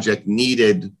the project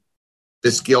needed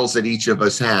the skills that each of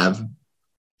us have,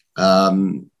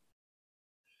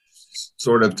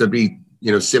 sort of to be,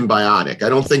 symbiotic. I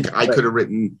don't think I could have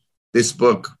written this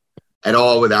book at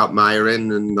all without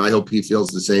Myron, and I hope he feels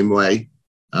the same way.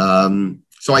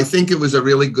 So I think it was a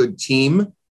really good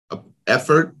team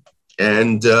effort,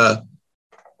 and it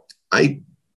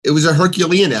was a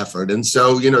Herculean effort, and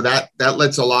so that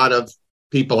lets a lot of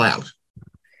people out.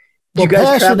 Well,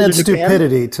 passion and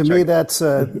stupidity, to me, that's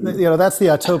that's the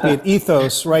Autopian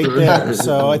ethos right there.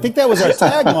 So I think that was our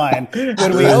tagline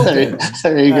when we opened.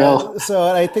 There you go. So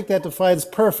I think that defines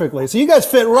perfectly. So you guys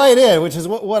fit right in, which is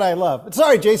what I love.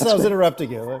 Sorry, Jason, I was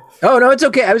interrupting you. Oh, no, it's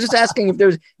okay. I was just asking if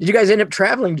did you guys end up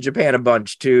traveling to Japan a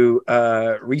bunch to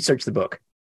research the book?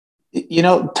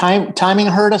 Timing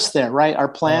hurt us there, right? Our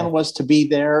plan was to be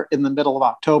there in the middle of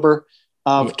October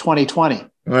of 2020.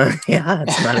 Yeah,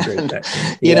 it's not a great time.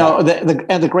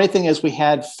 The great thing is we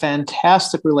had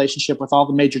fantastic relationship with all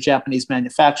the major Japanese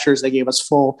manufacturers. They gave us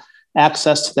full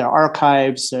access to their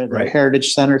archives, their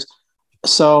heritage centers.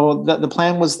 So the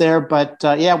plan was there, but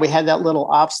we had that little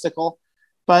obstacle.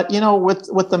 But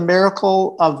with the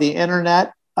miracle of the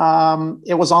internet,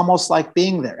 it was almost like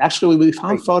being there. Actually, we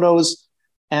found photos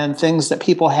and things that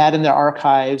people had in their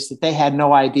archives that they had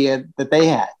no idea that they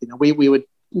had. We would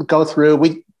go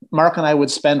through. Mark and I would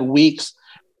spend weeks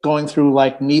going through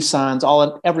like Nissan's,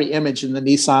 every image in the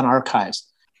Nissan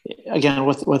archives. Again,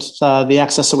 with the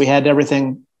access that we had to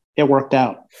everything, it worked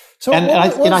out. So,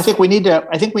 I think we need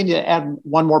to add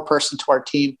one more person to our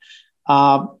team.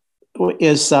 We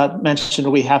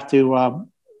have to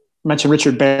mention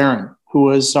Richard Barron,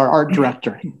 who is our art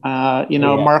director.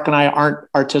 Mark and I aren't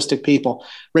artistic people.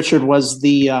 Richard was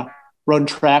the Road and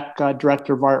Track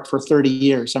director of art for 30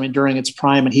 years. I mean, during its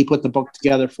prime, and he put the book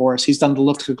together for us. He's done the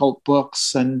Look to Gold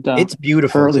books and it's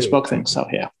beautiful. Early book thing. So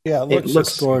it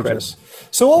looks gorgeous. Incredible.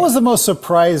 So, what was the most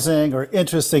surprising or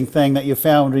interesting thing that you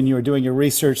found when you were doing your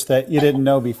research that you didn't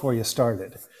know before you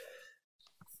started?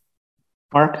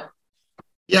 Mark?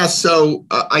 Yeah, so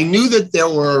I knew that there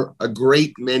were a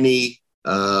great many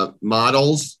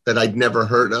models that I'd never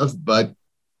heard of, but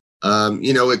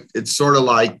it's sort of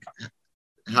like,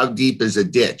 how deep is a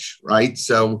ditch, right?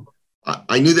 So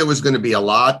I knew there was going to be a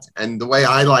lot. And the way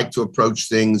I like to approach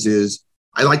things is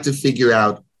I like to figure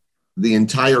out the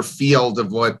entire field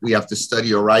of what we have to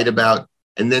study or write about,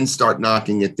 and then start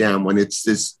knocking it down. When it's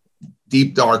this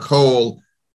deep, dark hole,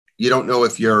 you don't know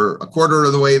if you're a quarter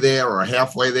of the way there or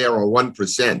halfway there or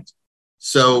 1%.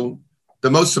 So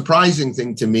the most surprising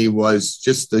thing to me was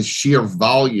just the sheer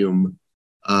volume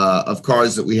of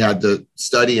cars that we had to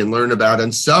study and learn about.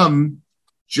 And some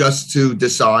just to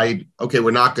decide, okay, we're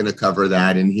not going to cover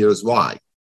that, and here's why.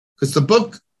 Because the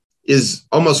book is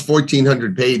almost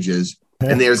 1,400 pages,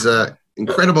 and there's an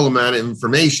incredible amount of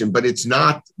information, but it's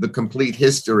not the complete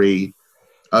history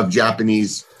of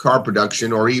Japanese car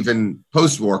production or even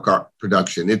post-war car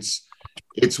production. It's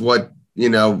what,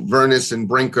 Vernis and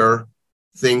Brinker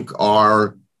think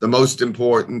are the most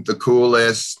important, the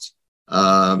coolest,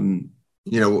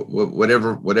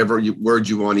 whatever word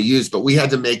you want to use, but we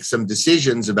had to make some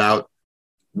decisions about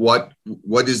what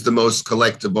is the most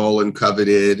collectible and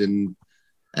coveted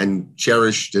and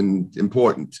cherished and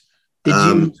important.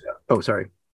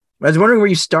 Sorry. I was wondering where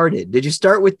you started. Did you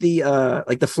start with the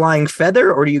the flying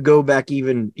feather, or do you go back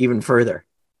even further?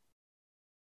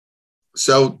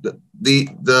 So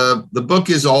the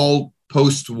book is all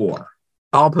post-war.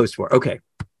 All post-war. Okay.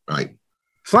 Right.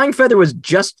 Flying feather was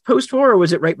just post-war, or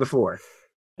was it right before?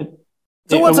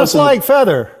 So what's a flying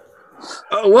feather?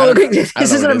 Oh, well, okay. This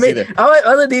isn't amazing.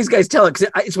 I'll let these guys tell it, because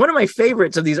it's one of my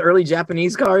favorites of these early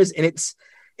Japanese cars, and it's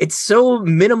so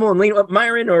minimal and lean.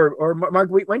 Myron or Mark,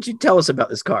 why don't you tell us about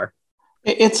this car?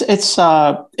 It's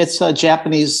a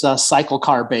Japanese cycle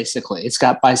car, basically. It's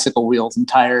got bicycle wheels and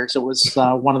tires. It was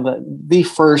one of the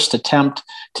first attempt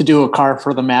to do a car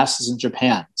for the masses in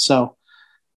Japan. So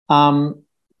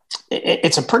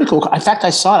it's a pretty cool car. In fact, I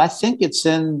saw it. I think it's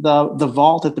in the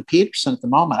vault at the Peterson at the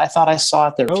moment. I thought I saw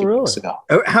it there a few weeks ago.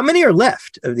 How many are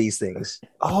left of these things?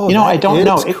 Oh, I don't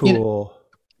know. Cool.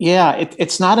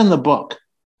 It's not in the book.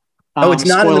 It's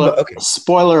not in the book. Okay.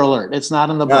 Spoiler alert! It's not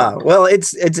in the book. Well,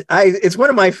 it's one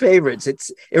of my favorites. It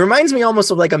reminds me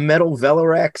almost of like a metal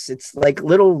Velorex. It's like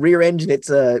little rear engine. It's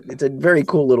a very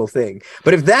cool little thing.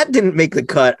 But if that didn't make the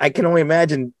cut, I can only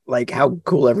imagine like how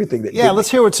cool everything that. Yeah, let's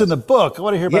hear what's in the book. I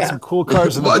want to hear about some cool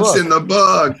cars in the book. What's in the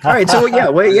book? All right, so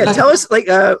tell us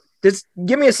just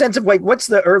give me a sense of like what's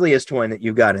the earliest one that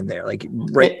you got in there? Like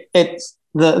it's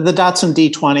the Datsun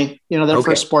D20, their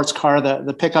first sports car,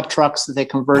 the pickup trucks that they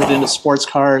converted into sports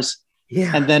cars,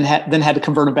 and then had to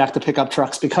convert them back to pickup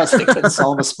trucks because they couldn't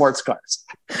sell them as sports cars.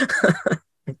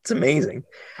 It's amazing.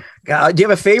 Do you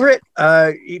have a favorite?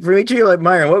 For each of you, like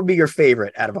Myron, what would be your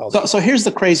favorite out of all? So here's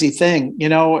the crazy thing,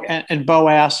 and Beau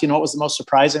asked, what was the most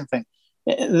surprising thing?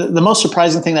 The most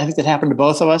surprising thing I think that happened to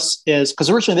both of us is because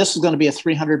originally this was going to be a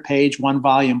 300-page,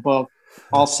 1-volume book,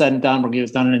 all said and done. We're going to get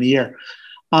it done in a year.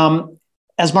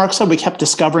 As Mark said, we kept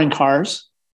discovering cars.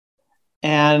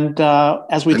 And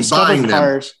as we discovered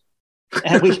cars,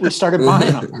 and we started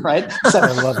buying them, right? So,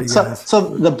 I love it,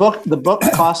 so the book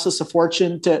cost us a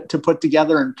fortune to put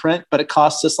together and print, but it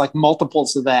cost us like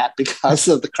multiples of that because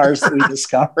of the cars that we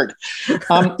discovered.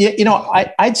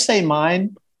 I'd say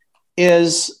mine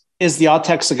is the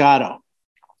Autech Zagato,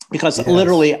 because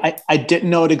literally I didn't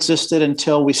know it existed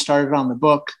until we started on the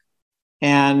book,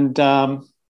 and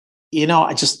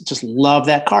I just love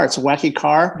that car. It's a wacky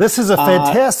car. This is a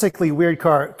fantastically weird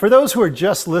car. For those who are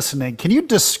just listening, can you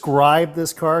describe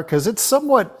this car? Because it's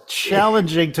somewhat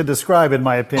challenging to describe, in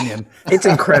my opinion. It's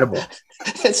incredible.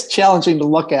 It's challenging to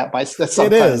look at by sometimes.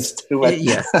 It is.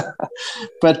 Yeah.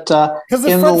 But because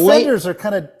the front fenders are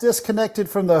kind of disconnected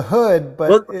from the hood,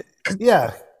 but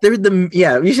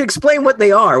you should explain what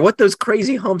they are, what those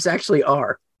crazy humps actually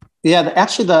are. Yeah,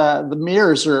 actually, the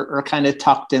mirrors are kind of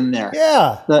tucked in there.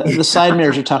 Yeah, the side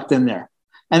mirrors are tucked in there,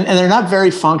 and they're not very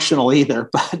functional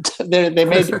either. But they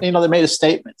made they made a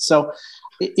statement. So,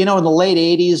 in the late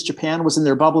 '80s, Japan was in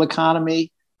their bubble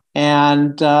economy,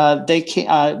 and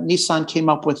Nissan came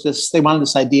up with this. They wanted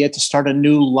this idea to start a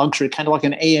new luxury, kind of like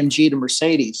an AMG to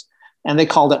Mercedes, and they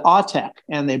called it Autech.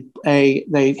 And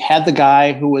they had the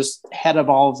guy who was head of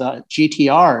all the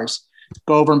GTRs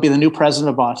go over and be the new president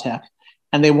of Autech.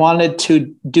 And they wanted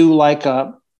to do like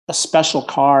a special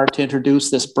car to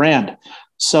introduce this brand.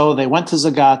 So they went to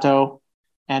Zagato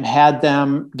and had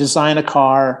them design a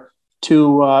car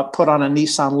to put on a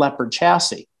Nissan Leopard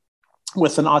chassis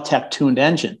with an Autech tuned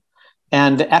engine.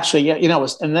 And actually,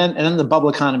 and then the bubble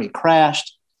economy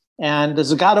crashed, and the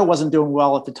Zagato wasn't doing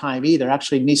well at the time either.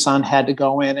 Actually, Nissan had to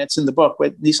go in. It's in the book.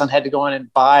 But Nissan had to go in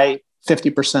and buy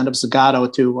 50% of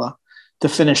Zagato to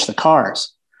finish the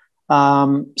cars.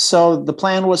 So the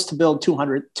plan was to build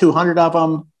 200 of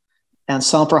them and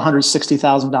sell them for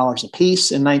 $160,000 a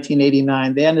piece. In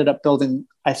 1989, they ended up building,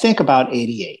 I think, about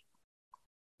 88.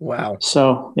 Wow.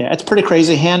 So yeah, it's pretty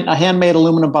crazy. A handmade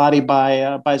aluminum body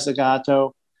by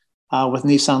Zagato with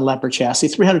Nissan Leopard chassis,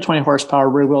 320 horsepower,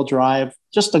 rear wheel drive,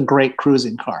 just a great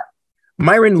cruising car.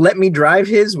 Myron let me drive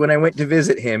his when I went to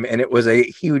visit him, and it was a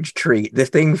huge treat. The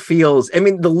thing feels,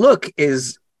 the look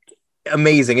is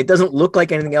amazing. It doesn't look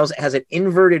like anything else. It has an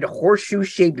inverted horseshoe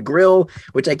shaped grille,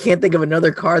 which I can't think of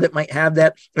another car that might have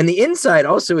that. And the inside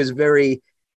also is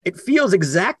it feels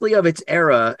exactly of its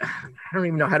era. I don't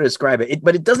even know how to describe it,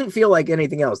 but it doesn't feel like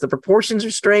anything else. The proportions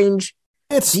are strange.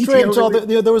 It's strange.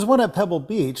 There was one at Pebble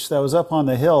Beach that was up on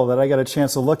the hill that I got a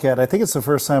chance to look at. I think it's the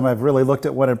first time I've really looked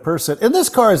at one in person. And this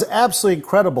car is absolutely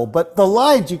incredible, but the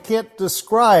lines you can't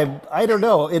describe, I don't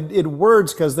know, in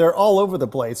words, because they're all over the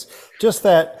place. Just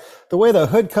that the way the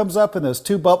hood comes up and there's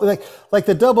two bubbles, like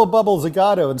the double bubble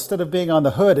Zagato, instead of being on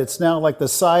the hood, it's now like the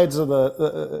sides of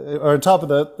or on top of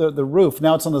the roof.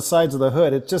 Now it's on the sides of the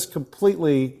hood. It's just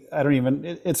completely,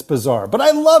 it's bizarre. But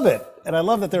I love it. And I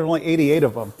love that there are only 88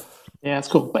 of them. Yeah, it's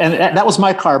cool. And that was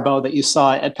my car, Beau, that you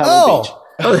saw at Pebble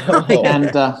Beach.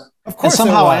 And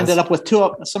somehow I ended up with two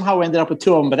of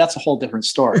them, but that's a whole different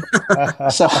story.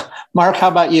 So, Mark, how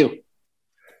about you?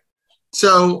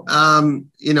 So,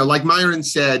 like Myron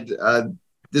said,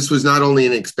 this was not only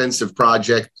an expensive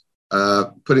project,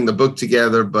 putting the book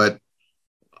together, but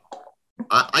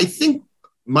I think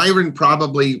Myron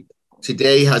probably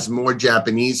today has more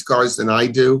Japanese cars than I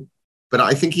do, but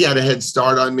I think he had a head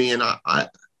start on me, and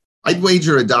I'd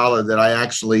wager $1 that I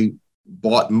actually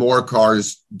bought more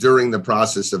cars during the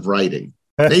process of writing.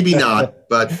 Maybe not,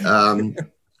 but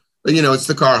it's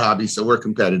the car hobby, so we're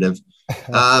competitive.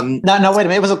 No, wait a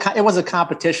minute. It was a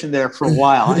competition there for a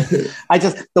while.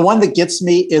 The one that gets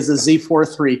me is a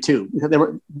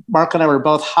Z432. Mark and I were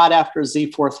both hot after a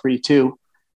Z432,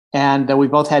 and we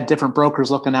both had different brokers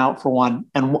looking out for one.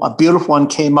 And a beautiful one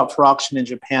came up for auction in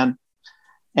Japan,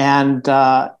 and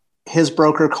his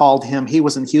broker called him. He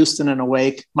was in Houston and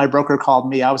awake. My broker called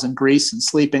me. I was in Greece and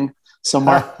sleeping. So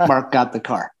Mark got the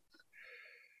car.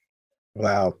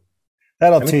 Wow.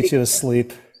 That'll teach you to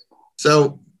sleep.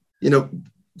 So,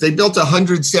 they built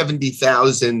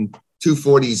 170,000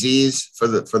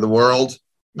 240Zs for the world.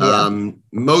 Yeah.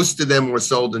 Most of them were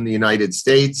sold in the United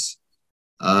States.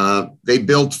 They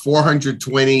built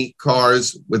 420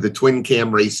 cars with a twin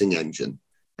cam racing engine.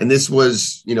 And this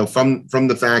was, from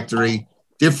the factory.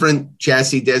 Different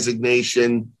chassis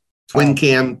designation, twin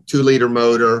cam, 2-liter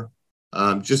motor,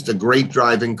 just a great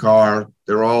driving car.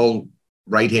 They're all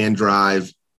right-hand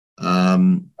drive.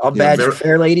 All badge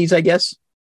fair ladies, I guess.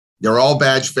 They're all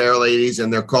badge fair ladies,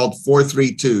 and they're called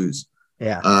 432s.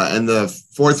 Yeah. And the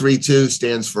 432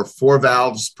 stands for 4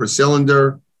 valves per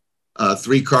cylinder,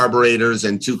 3 carburetors,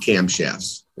 and 2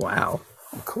 camshafts. Wow.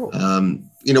 Cool.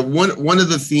 One of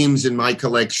the themes in my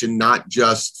collection, not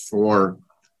just for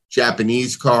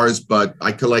Japanese cars, but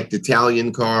I collect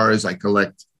Italian cars, I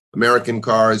collect American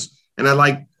cars, and I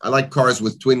like cars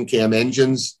with twin cam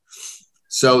engines.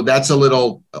 So that's a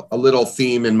little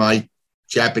theme in my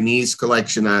Japanese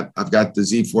collection. I've got the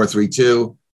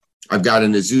Z432. I've got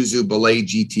an Isuzu Belay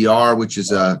GTR, which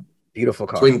is a beautiful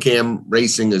car, twin cam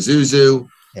racing Isuzu.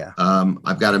 Yeah.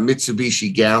 I've got a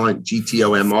Mitsubishi Galant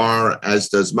GTO MR, as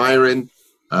does Myron,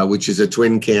 which is a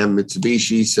twin cam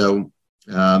Mitsubishi. So,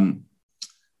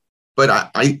 but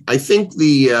I think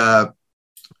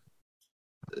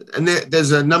and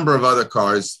there's a number of other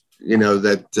cars,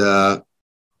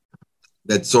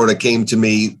 that sort of came to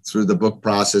me through the book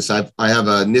process. I have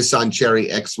a Nissan Cherry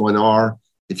X1R.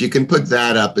 If you can put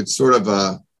that up, it's sort of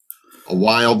a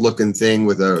wild looking thing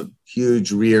with a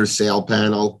huge rear sail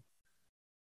panel.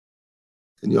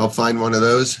 Can you all find one of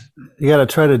those? You got to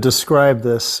try to describe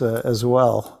this as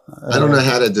well. I don't know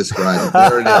how to describe it.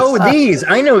 There it is. Oh, these.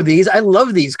 I know these. I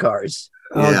love these cars.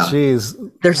 Oh, geez.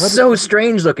 They're so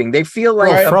strange looking. They feel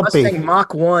like a Mustang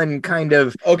Mach 1 kind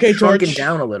of shrunken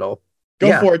down a little.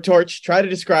 Go for it, Torch. Try to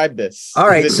describe this. All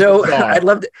right. So I'd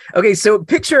love to. Okay. So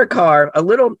picture a car a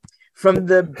little from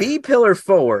the B pillar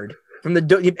forward, from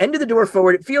the end of the door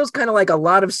forward. It feels kind of like a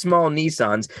lot of small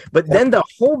Nissans, but then the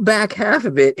whole back half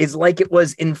of it is like it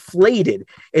was inflated.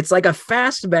 It's like a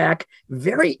fastback,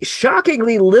 very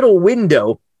shockingly little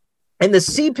window. And the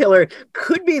C pillar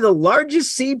could be the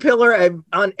largest C pillar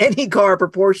on any car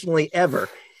proportionally ever.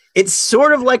 It's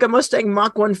sort of like a Mustang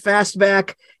Mach 1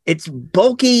 fastback. It's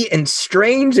bulky and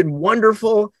strange and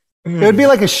wonderful. It would be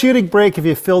like a shooting brake if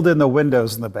you filled in the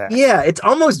windows in the back. Yeah, it's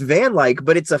almost van-like,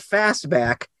 but it's a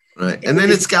fastback. Right, and then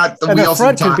it's got the and wheels. The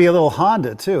front could be a little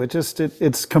Honda too.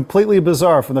 It's completely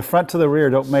bizarre. From the front to the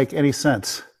rear, don't make any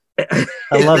sense. I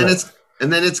love it.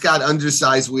 And then it's got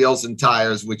undersized wheels and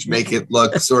tires, which make it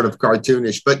look sort of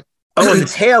cartoonish. But and the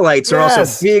taillights are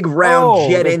also big,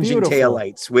 round jet engine beautiful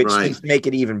taillights, which make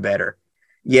it even better.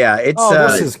 Yeah, it's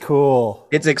this is cool.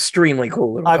 It's extremely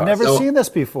cool. I've never seen this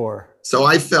before. So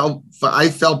I fell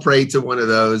prey to one of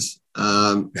those.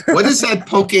 What is that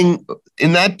poking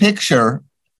in that picture?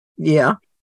 Yeah,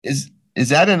 is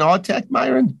that an Autech,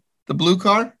 Myron? The blue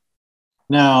car?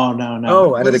 No.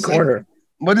 Oh, out of the corner.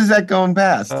 What is that going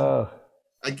past? Oh,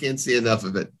 I can't see enough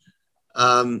of it.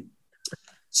 Other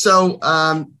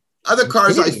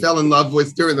cars I fell in love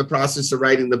with during the process of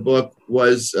writing the book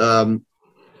was a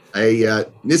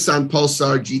Nissan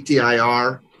Pulsar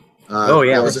GTIR.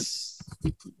 That was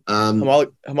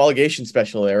homologation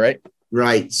special there, right?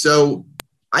 Right. So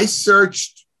I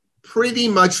searched pretty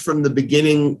much from the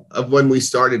beginning of when we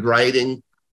started writing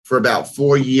for about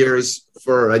 4 years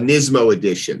for a Nismo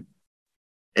edition.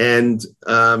 And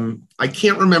I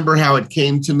can't remember how it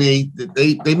came to me.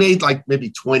 They made like maybe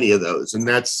 20 of those, and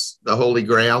that's the holy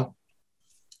grail.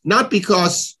 Not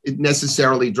because it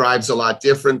necessarily drives a lot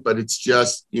different, but it's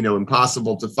just,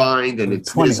 impossible to find, and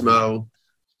it's Nismo.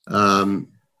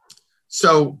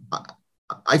 So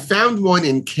I found one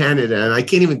in Canada, and I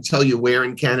can't even tell you where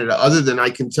in Canada, other than I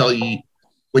can tell you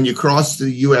when you cross the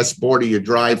U.S. border, you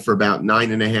drive for about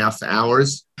 9.5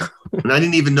 hours. And I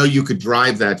didn't even know you could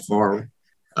drive that far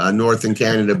north in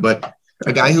Canada. But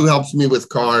a guy who helps me with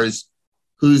cars,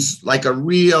 who's like a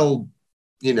real,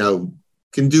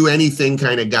 can do anything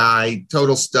kind of guy,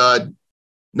 total stud,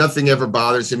 nothing ever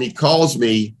bothers him. He calls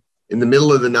me in the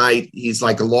middle of the night. He's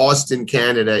like lost in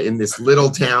Canada in this little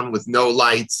town with no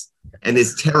lights and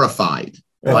is terrified.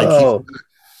 Like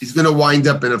he's going to wind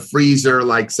up in a freezer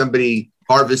like somebody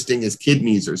harvesting his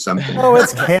kidneys or something. Oh,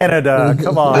 it's Canada.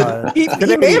 Come on. He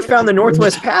may have found the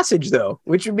Northwest Passage though,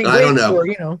 which would be great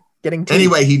for, getting teeth.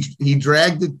 Anyway, he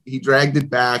dragged it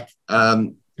back.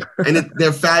 And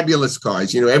they're fabulous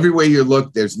cars. Everywhere you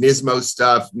look, there's Nismo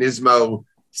stuff, Nismo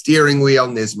steering wheel,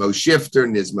 Nismo shifter,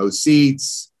 Nismo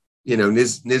seats,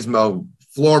 Nismo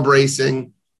floor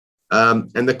bracing.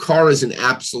 And the car is an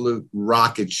absolute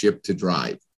rocket ship to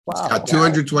drive. Wow. It's got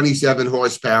 227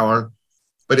 horsepower,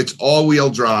 but it's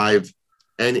all-wheel drive.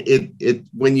 And it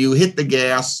when you hit the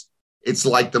gas, it's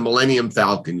like the Millennium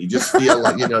Falcon. You just feel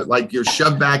like, like you're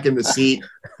shoved back in the seat,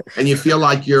 and you feel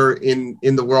like you're in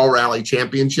the World Rally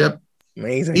Championship.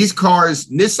 Amazing. These cars,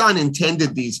 Nissan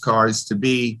intended these cars to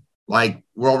be like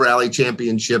World Rally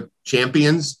Championship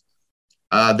champions.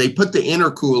 They put the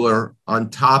intercooler on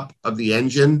top of the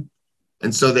engine,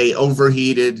 and so they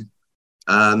overheated.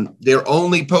 Their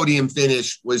only podium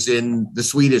finish was in the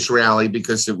Swedish rally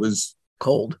because it was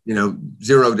cold,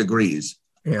 0 degrees.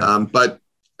 Yeah. But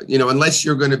unless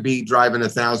you're going to be driving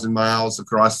 1,000 miles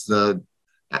across an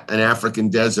African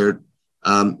desert,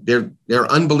 they're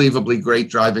unbelievably great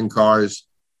driving cars,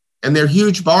 and they're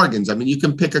huge bargains. I mean, you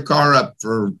can pick a car up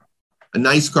for a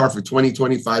nice car for 20,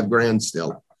 25 grand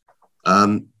still.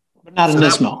 But not an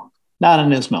Nismo. Not an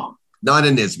Nismo. Not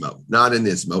an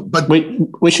Nismo. But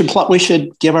we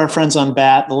should give our friends on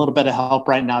BAT a little bit of help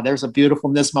right now. There's a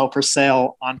beautiful Nismo for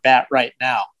sale on BAT right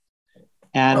now.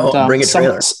 And bring a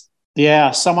trailer.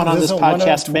 Someone on this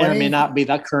podcast may or may not be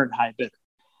the current high bidder.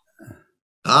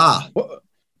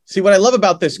 See, what I love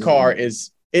about this car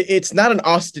is it's not an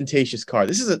ostentatious car.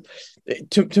 This is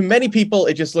to many people,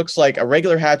 it just looks like a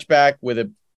regular hatchback with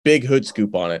a big hood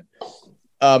scoop on it.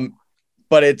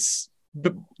 But it's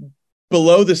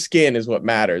below the skin is what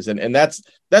matters, and that's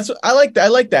I like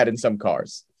that in some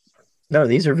cars. No,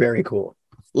 these are very cool.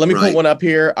 Let me put one up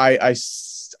here. I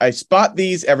spot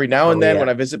these every now and then when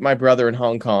I visit my brother in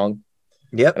Hong Kong.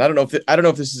 Yep. And I don't know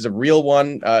if this is a real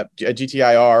one, a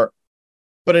GTIR,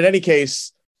 but in any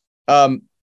case, I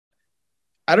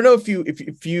don't know if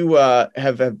you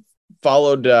have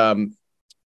followed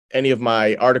any of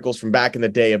my articles from back in the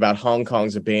day about Hong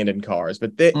Kong's abandoned cars,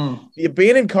 but the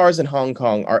abandoned cars in Hong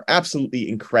Kong are absolutely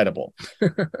incredible.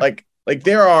 like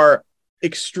there are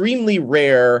extremely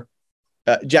rare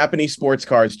Japanese sports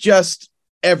cars just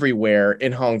everywhere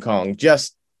in Hong Kong,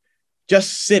 just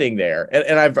sitting there.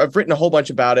 And I've written a whole bunch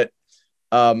about it.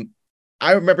 I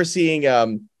remember seeing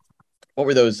what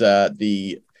were those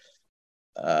the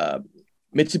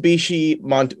Mitsubishi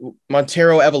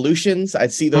Montero Evolutions.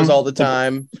 I'd see those all the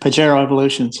time. Pajero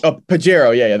Evolutions. Oh,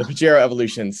 Pajero. Yeah. The Pajero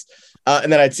Evolutions.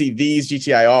 And then I'd see these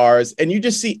GTIRs, and you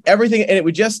just see everything. And it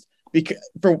would just be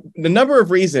for the number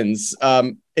of reasons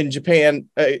in Japan,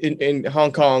 in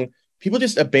Hong Kong, people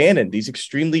just abandon these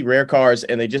extremely rare cars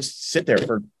and they just sit there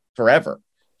for forever.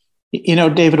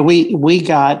 David, we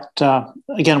got,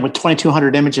 again, with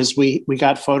 2,200 images, we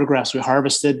got photographs, we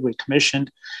harvested, we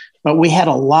commissioned, but we had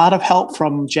a lot of help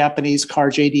from Japanese car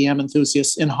JDM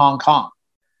enthusiasts in Hong Kong.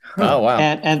 Oh, wow.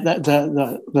 And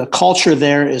the culture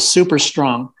there is super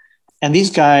strong. And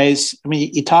these guys, I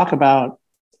mean, you talk about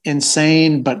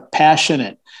insane, but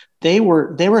passionate. They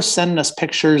were sending us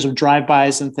pictures of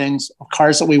drive-bys and things, of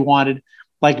cars that we wanted.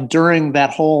 Like during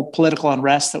that whole political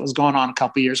unrest that was going on a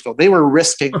couple of years ago, they were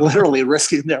literally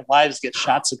risking their lives to get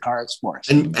shots of cars for us.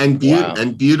 And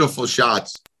beautiful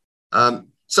shots.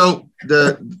 So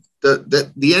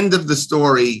the end of the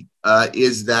story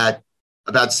is that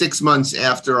about 6 months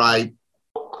after I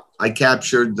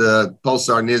captured the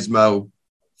Pulsar Nismo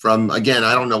from, again,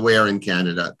 I don't know where in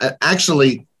Canada.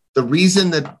 Actually, the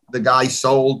reason that the guy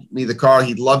sold me the car,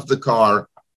 he loved the car.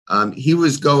 He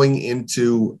was going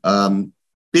into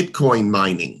Bitcoin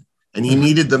mining, and he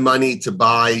needed the money to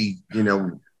buy,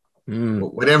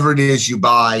 whatever it is you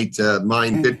buy to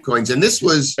mine Bitcoins. And this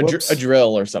was a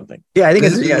drill or something. Yeah, I think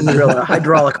it's a drill, a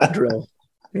hydraulic drill.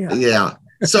 Yeah.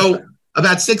 So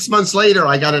about 6 months later,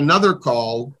 I got another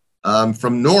call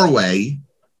from Norway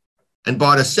and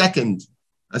bought a second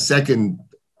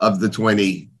of the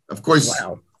 20. Of course,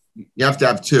 you have to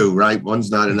have two, right?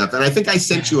 One's not enough. And I think I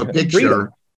sent you a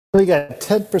picture. We got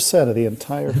 10% of the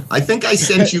entire. I think I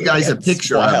sent you guys a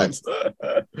picture of it.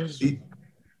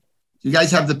 You guys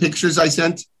have the pictures I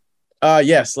sent?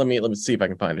 Yes. Let me see if I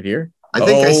can find it here. I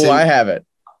have it.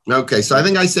 Okay, so I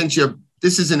think I sent you.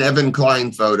 This is an Evan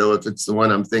Klein photo, if it's the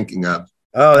one I'm thinking of.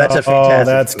 Oh, that's a fantastic. Oh,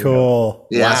 that's photo. Cool.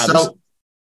 Yeah. Wow.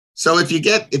 So if you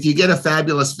get a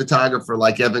fabulous photographer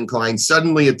like Evan Klein,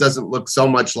 suddenly it doesn't look so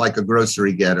much like a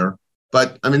grocery getter.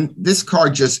 But I mean, this car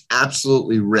just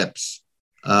absolutely rips.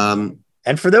 And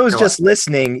for those just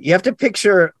listening, you have to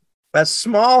picture a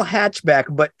small hatchback,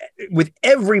 but with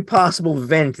every possible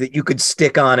vent that you could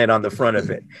stick on it on the front of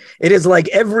it. It is like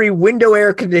every window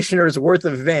air conditioner's worth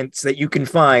of vents that you can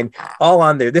find all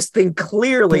on there. This thing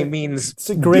clearly means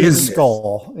it's a great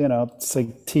skull, it's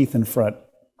like teeth in front.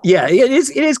 Yeah, it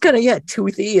is kind of,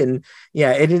 toothy, and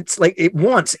it's like it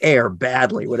wants air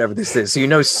badly, whatever this is.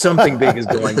 So something big is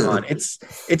going on. It's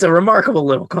a remarkable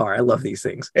little car. I love these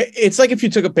things. It's like if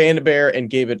you took a panda bear and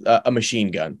gave it a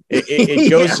machine gun.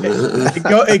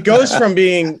 It goes from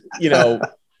being,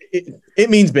 it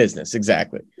means business.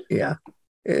 Exactly. Yeah,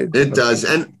 it does.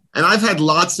 And I've had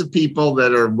lots of people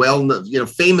that are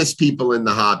famous people in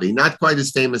the hobby, not quite as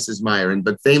famous as Myron,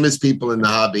 but famous people in the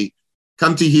hobby,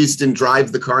 come to Houston,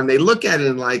 drive the car, and they look at it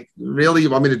and like, really, you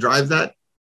want me to drive that?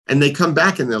 And they come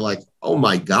back and they're like, oh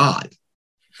my God,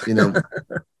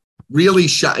 really,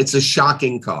 it's a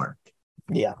shocking car.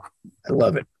 Yeah, I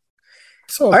love it.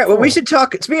 So all right, cool. Well, we should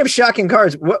talk. Speaking of shocking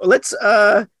cars, let's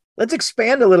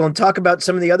expand a little and talk about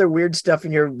some of the other weird stuff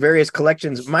in your various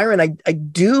collections. Myron, I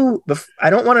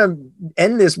don't want to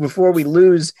end this before we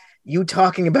lose you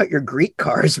talking about your Greek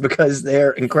cars because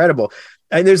they're incredible.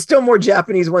 And there's still more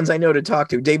Japanese ones I know to talk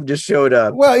to. Dave just showed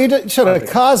a. Well, you showed a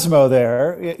Cosmo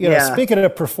there. You know, speaking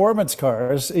of performance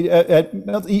cars, you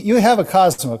have a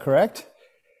Cosmo, correct?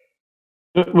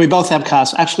 We both have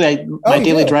Cosmo. Actually, my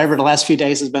daily driver the last few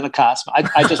days has been a Cosmo.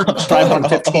 I just drive one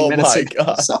 15 minutes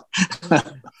ago. So.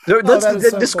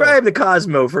 Let's describe the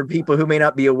Cosmo for people who may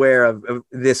not be aware of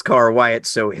this car, why it's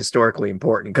so historically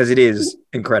important, because it is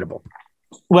incredible.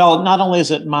 Well, not only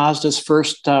is it Mazda's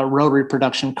first rotary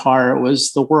production car, it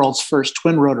was the world's first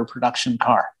twin rotor production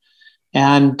car.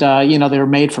 And, they were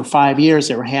made for 5 years.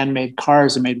 They were handmade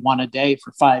cars. They made one a day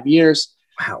for 5 years.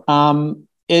 Wow.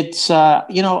 It's,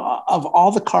 of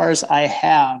all the cars I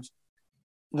have,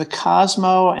 the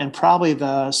Cosmo and probably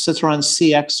the Citroen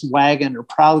CX wagon are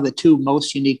probably the two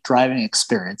most unique driving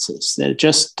experiences. They're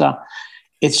just,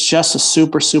 it's just a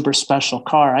super, super special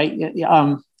car.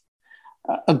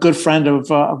 A good friend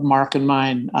of Mark and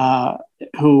mine,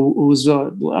 who was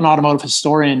an automotive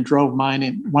historian, drove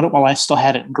mine while I still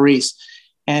had it in Greece.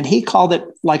 And he called it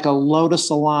like a Lotus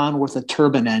Elan with a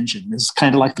turbine engine. It's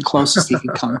kind of like the closest he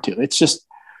could come to. It's just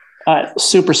a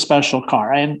super special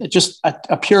car and just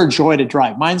a pure joy to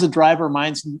drive. Mine's a driver.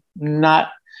 Mine's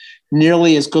not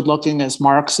nearly as good looking as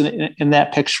Mark's in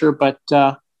that picture, but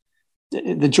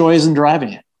the joy is in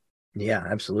driving it. Yeah,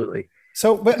 absolutely.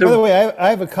 So, by the way, I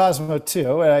have a Cosmo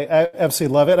too, and I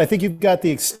absolutely love it. I think you've got the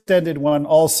extended one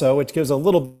also, which gives a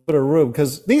little bit of room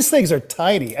because these things are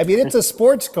tiny. I mean, it's a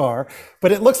sports car,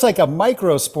 but it looks like a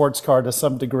micro sports car to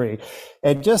some degree.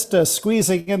 And just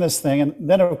squeezing in this thing, and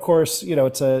then of course,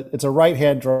 it's a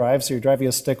right-hand drive, so you're driving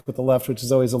a stick with the left, which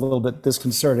is always a little bit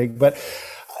disconcerting. But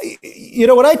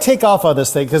when I take off on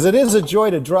this thing, because it is a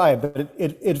joy to drive, but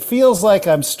it feels like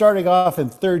I'm starting off in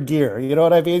third gear. You know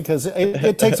what I mean? Because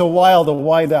it takes a while to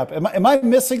wind up. Am I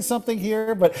missing something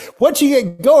here? But once you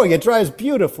get going, it drives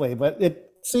beautifully, but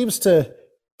it seems to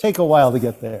take a while to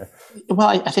get there. Well,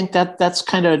 I think that's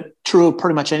kind of true of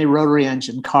pretty much any rotary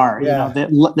engine car. Yeah.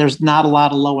 There's not a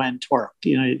lot of low end torque.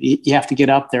 You have to get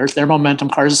up there. They're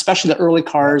momentum cars, especially the early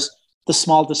cars, the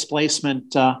small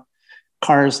displacement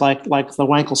cars like the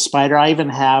Wankel Spider. I even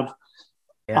have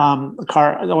a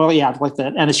car, like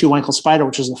the NSU Wankel Spider,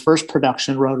 which is the first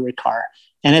production rotary car.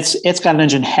 And it's got an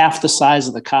engine half the size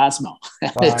of the Cosmo.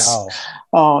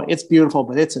 Wow. It's beautiful,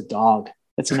 but it's a dog.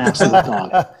 It's an absolute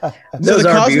dog.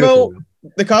 So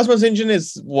the Cosmo's engine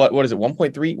is what is it?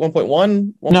 1.3,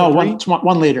 1.1? No, it's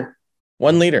 1 liter.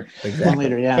 1 liter. Exactly. 1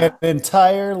 liter, yeah. An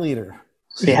entire liter.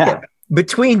 Yeah.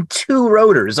 Between two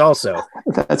rotors also.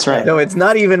 That's right. No, it's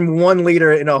not even 1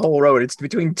 liter in a whole rotor. It's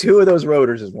between two of those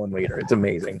rotors is 1 liter. It's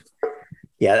amazing.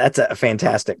 Yeah, that's a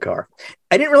fantastic car.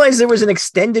 I didn't realize there was an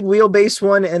extended wheelbase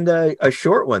one and a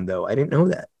short one, though. I didn't know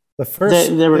that. The first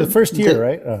year,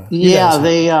 right?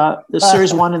 The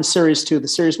Series 1 and Series 2. The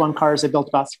Series 1 cars, they built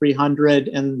about 300,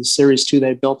 and the Series 2,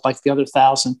 they built like the other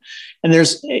 1,000. And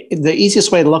there's the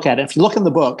easiest way to look at it. If you look in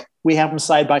the book, we have them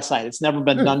side by side. It's never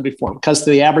been done before because to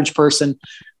the average person,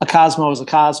 a Cosmo is a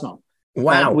Cosmo.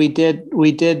 Wow. We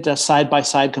did side by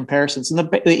side comparisons. And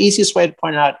the easiest way to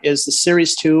point out is the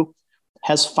Series 2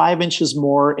 has 5 inches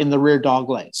more in the rear dog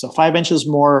leg. So 5 inches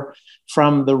more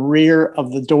from the rear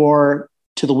of the door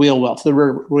to the wheel well, to the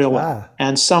rear wheel well.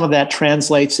 And some of that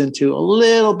translates into a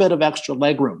little bit of extra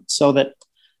leg room so that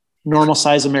normal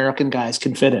size American guys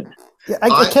can fit in. Yeah,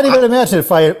 I can't even imagine if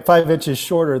 5 inches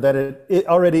shorter than it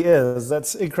already is.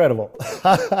 That's incredible.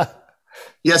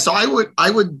 Yeah, so I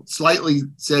would slightly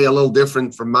say a little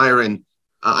different from Myron.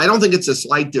 I don't think it's a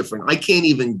slight difference. I can't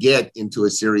even get into a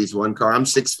Series 1 car. I'm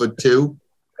 6'2",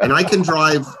 and I can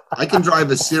drive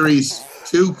a Series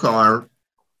 2 car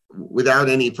without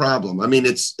any problem. I mean,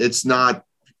 it's not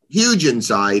huge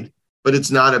inside, but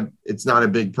it's not a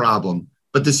big problem.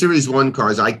 But the Series 1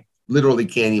 cars, I literally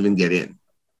can't even get in.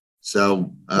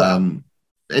 So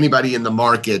anybody in the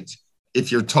market,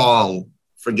 if you're tall,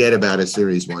 forget about a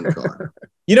Series 1 car.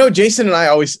 Jason and I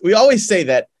always say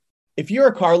that if you're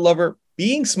a car lover,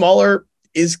 being smaller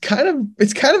is kind of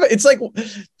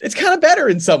better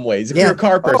in some ways if you're a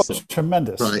car person.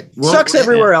 Tremendous. Right. Well, sucks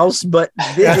everywhere else, but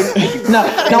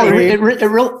it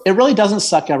really doesn't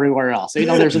suck everywhere else.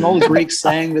 There's an old Greek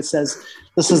saying that says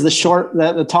this is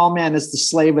the tall man is the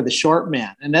slave of the short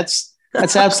man. And that's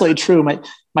absolutely true.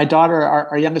 My daughter,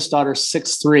 our youngest daughter, is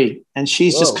 6'3", and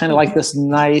she's just kind of like this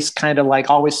nice, kind of like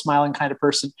always smiling kind of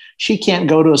person. She can't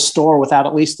go to a store without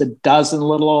at least a dozen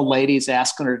little old ladies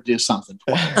asking her to do something.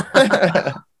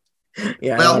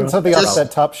 Yeah. Well, something off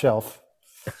that top shelf.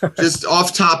 Just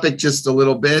off topic, just a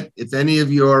little bit. If any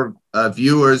of your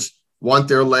viewers want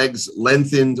their legs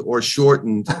lengthened or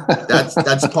shortened,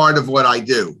 that's part of what I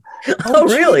do. Oh,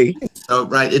 really? So,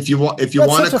 right. If you want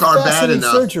a car bad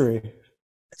enough. Surgery.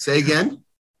 Say again.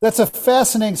 That's a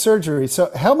fascinating surgery. So,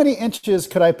 how many inches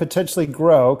could I potentially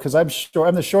grow? Because I'm short.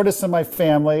 I'm the shortest in my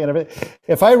family, and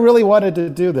if I really wanted to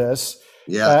do this,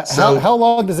 how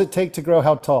long does it take to grow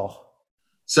how tall?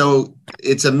 So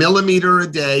it's 1 millimeter a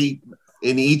day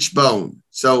in each bone.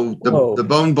 So the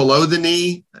bone below the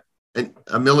knee,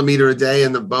 1 millimeter a day,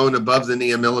 and the bone above the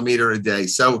knee, 1 millimeter a day.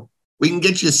 So we can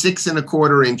get you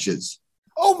 6¼ inches.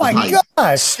 Oh my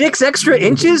gosh! 6 extra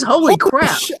inches? Holy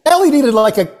crap! I only needed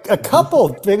like a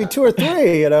couple, maybe 2 or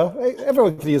 3.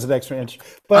 Everyone could use an extra inch.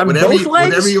 But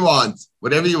whatever you want.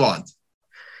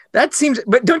 That seems.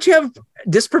 But don't you have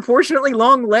disproportionately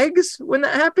long legs when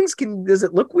that happens? Does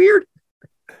it look weird?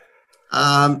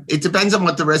 It depends on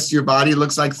what the rest of your body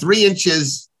looks like. 3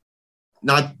 inches,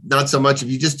 not so much. If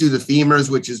you just do the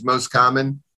femurs, which is most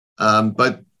common,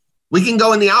 but. We can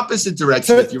go in the opposite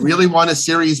direction. If you really want a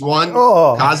Series 1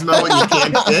 Cosmo and you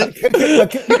can't fit.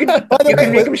 You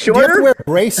can make them shorter? Do you have to wear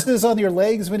braces on your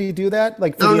legs when you do that?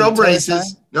 No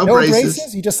braces. No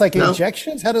braces. You just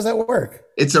injections? How does that work?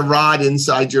 It's a rod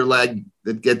inside your leg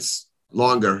that gets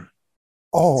longer.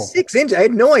 6 inches. I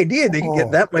had no idea they could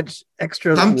get that much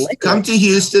extra. Come to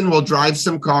Houston. We'll drive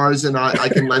some cars and I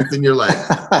can lengthen your leg.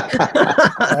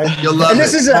 You'll love it. And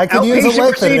this is an outpatient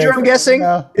procedure, I'm guessing?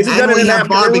 No. And we have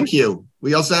barbecue.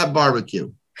 We also have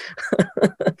barbecue.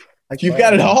 You've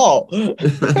got it all.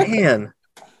 Man.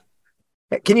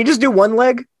 Can you just do one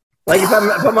leg? Like if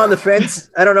I'm on the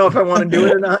fence, I don't know if I want to do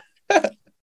it or not.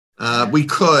 We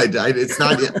could.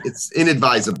 It's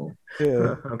inadvisable.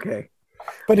 Yeah. Okay.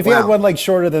 But if you had one leg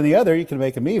shorter than the other, you can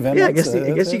make them even. Yeah, I guess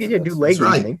you could do leg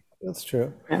reasoning. That's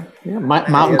true. Yeah.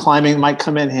 Mountain climbing might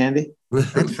come in handy.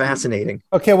 That's fascinating.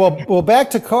 Okay, well, back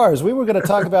to cars. We were going to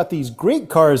talk about these Greek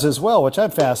cars as well, which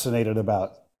I'm fascinated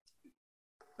about.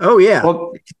 Oh, yeah.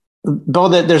 Well, though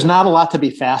there's not a lot to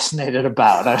be fascinated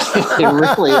about. I mean, they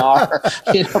really are,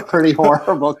 pretty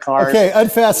horrible cars. Okay,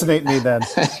 unfascinate me then.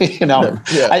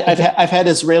 I've had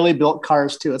Israeli-built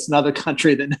cars too. It's another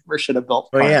country that never should have built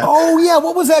cars. Oh yeah,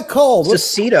 what was that called? The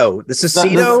Cecedo, the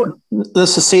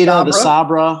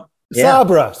Sabra.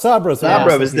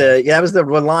 Sabra was the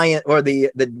Reliant or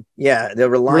the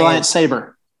Reliant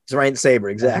Sabre. Reliant Sabre,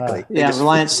 exactly.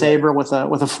 Reliant Sabre with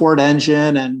a Ford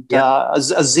engine and a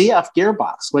ZF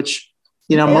gearbox, which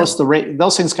most of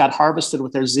those things got harvested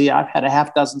with their Z. I've had a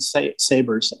half dozen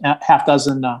Sabres, half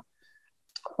dozen the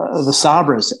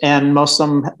Sabras, and most of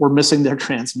them were missing their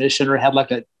transmission or had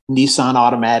like a Nissan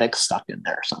automatic stuck in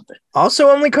there or something. Also,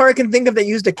 only car I can think of that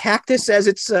used a cactus as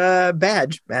its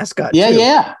badge mascot.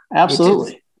 Yeah,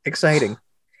 absolutely exciting.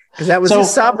 Because that was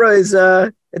Sabra is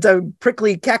it's a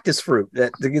prickly cactus fruit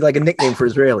that like a nickname for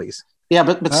Israelis. Yeah,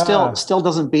 but still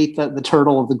doesn't beat the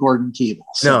turtle of the Gordon Keeble.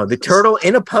 So. No, the turtle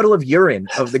in a puddle of urine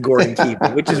of the Gordon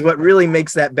Keeble, which is what really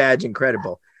makes that badge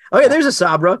incredible. Oh yeah, there's a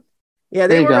Sabra. Yeah,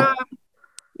 they were.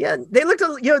 They looked.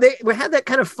 They had that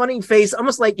kind of funny face,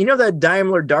 almost like the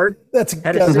Daimler Dart.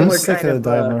 Had a similar kind of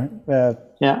Daimler.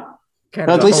 Yeah. But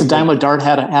at least the Daimler Dart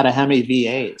had a Hemi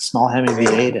V8, small Hemi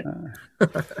V8.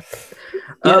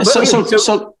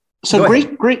 So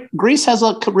Greece has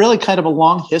a really kind of a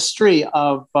long history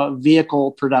of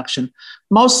vehicle production,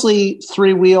 mostly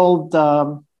 3-wheeled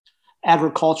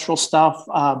agricultural stuff,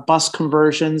 bus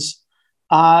conversions.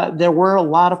 There were a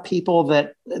lot of people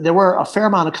there were a fair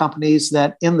amount of companies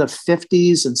that in the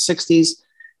 50s and 60s,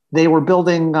 they were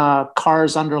building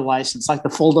cars under license, like the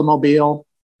Foldamobile.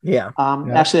 Yeah.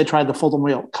 Actually, I tried the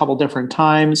Foldamobile a couple different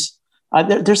times.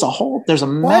 There's a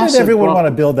massive. Why did everyone want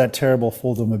to build that terrible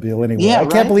Foldamobile anyway? Yeah, I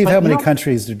can't believe how many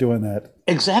countries are doing that.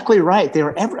 Exactly right. They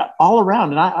were all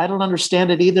around, and I don't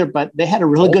understand it either. But they had a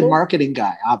really good marketing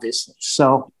guy, obviously.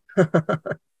 So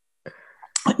the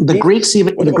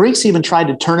Greeks even tried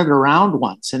to turn it around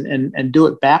once and do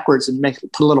it backwards and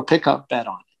put a little pickup bed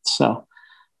on it. So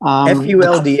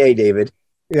Fulda, David.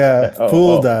 Yeah,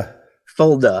 Fulda.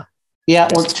 Fulda. Yeah,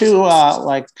 or two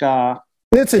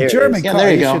it's a German car.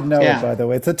 There you should know it, by the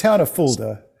way. It's the town of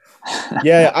Fulda.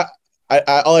 I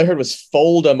all I heard was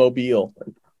Foldamobile.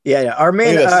 Yeah. Our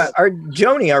man,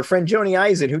 our friend Joni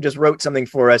Eisen, who just wrote something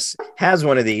for us, has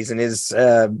one of these and is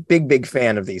a big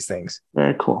fan of these things.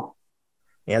 Very cool.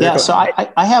 Yeah. So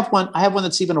I have one. I have one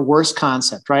that's even a worse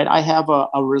concept, right? I have a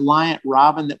Reliant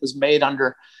Robin that was made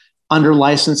under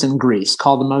license in Greece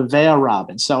called the Mavea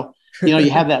Robin. So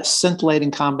you have that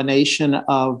scintillating combination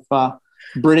of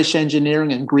British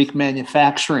engineering and Greek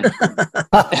manufacturing.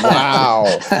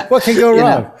 Wow. What can go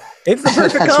wrong? It's the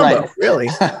perfect That's combo, right. really.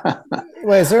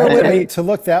 Wait, is there a way to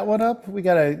look that one up? We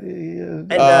got to.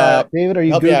 David, are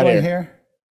you help me out Googling here?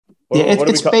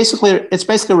 It's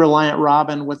basically Reliant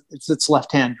Robin with its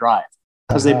left-hand drive,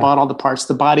 because they bought all the parts.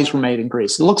 The bodies were made in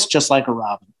Greece. It looks just like a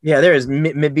Robin. Yeah, there is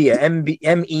Mebea,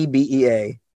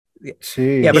 Mebea.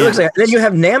 Jeez. Yeah, but it looks like then you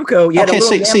have Namco.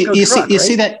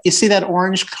 You see that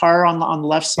orange car on the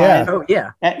left side? Oh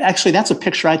yeah. Actually, that's a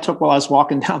picture I took while I was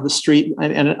walking down the street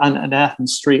on an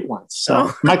Athens street once.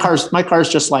 So my car's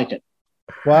just like it.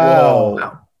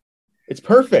 Wow. It's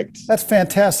perfect. That's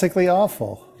fantastically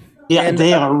awful. Yeah, and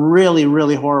they are really,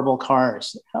 really horrible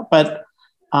cars. But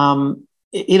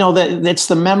it's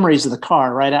the memories of the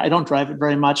car, right? I don't drive it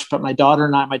very much, but my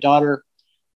daughter,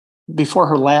 before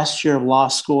her last year of law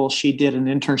school, she did an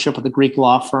internship with a Greek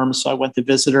law firm. So I went to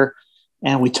visit her,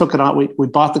 and we took it on. We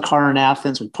bought the car in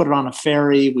Athens. We put it on a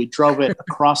ferry. We drove it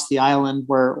across the island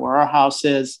where our house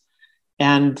is.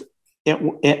 And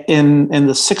in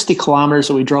the 60 kilometers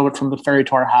that we drove it from the ferry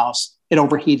to our house, it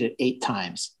overheated 8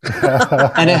 times.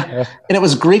 and it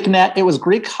was Greek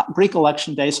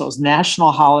election day. So it was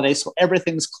national holiday. So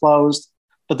everything's closed.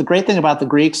 But the great thing about the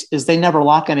Greeks is they never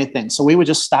lock anything. So we would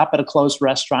just stop at a closed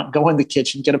restaurant, go in the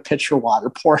kitchen, get a pitcher of water,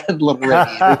 pour it in a little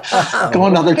radiator, go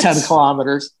another 10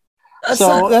 kilometers.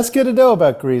 That's good to know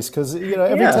about Greece, because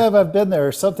every time I've been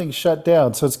there, something's shut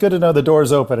down. So it's good to know the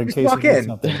door's open in case you need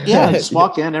something. Yeah, just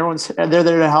walk in. They're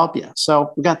there to help you.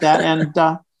 So we got that. And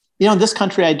in this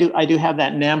country, I do have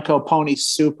that Namco Pony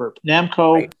Super.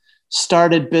 Namco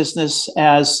started business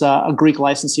as a Greek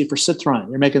licensee for Citroën.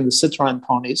 They're making the Citroën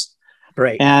ponies.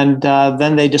 Right. And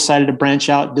then they decided to branch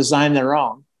out, design their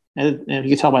own. And you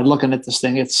can tell by looking at this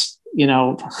thing,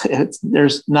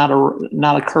 there's not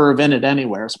a curve in it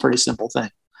anywhere. It's a pretty simple thing.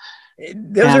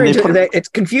 It's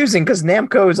confusing because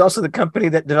Namco is also the company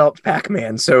that developed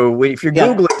Pac-Man. So if you're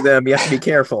Googling them, you have to be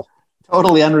careful.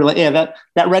 Totally unrelated. Yeah,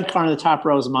 that red car in the top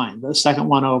row is mine. The second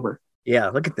one over. Yeah,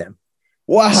 look at them.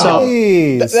 Wow. So,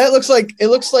 that looks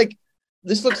like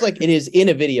this looks like it is in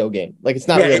a video game. Like it's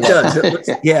not. Yeah, it does. It looks,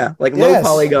 low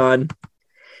polygon.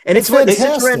 And it's what, the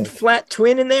Citroen flat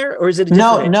twin in there, or is it a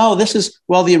different? No. This is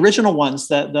the original ones,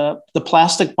 the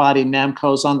plastic body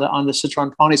Namco's on the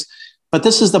Citroen ponies. But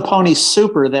this is the Pony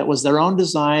Super that was their own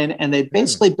design, and they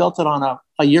basically built it on a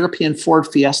European Ford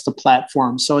Fiesta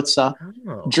platform. So it's a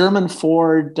German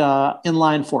Ford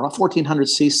inline 4, a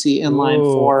 1400cc inline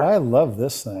 4. I love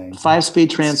this thing. 5-speed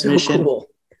transmission. So cool.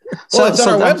 So it's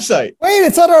on our website. Wait,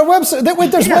 it's on our website.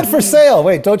 Wait, there's one for sale.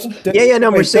 Wait, don't.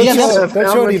 Mercedes. Don't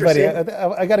show anybody.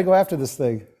 I got to go after this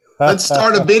thing. Let's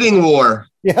start a bidding war.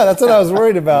 Yeah, that's what I was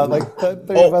worried about. Like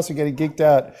 30 of us are getting geeked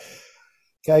out.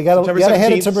 I got to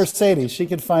hand it to Mercedes. She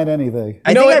can find anything.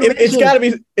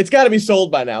 It's got to be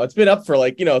sold by now. It's been up for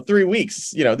 3 weeks.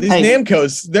 These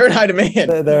Namcos, they're in high demand.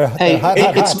 They're hot.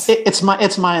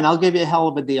 It's mine. I'll give you a hell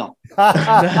of a deal.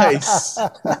 Nice.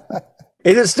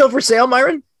 Is it still for sale,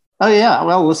 Myron? Oh yeah.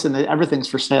 Well, listen, everything's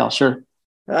for sale. Sure.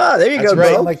 Ah, there you go,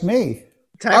 right. Beau. Like me.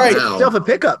 All right, yourself a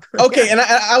pickup. Okay, and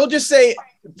I will just say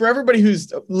for everybody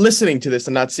who's listening to this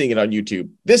and not seeing it on YouTube,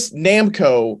 this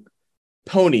Namco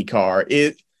pony car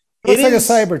looks like a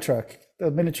Cybertruck,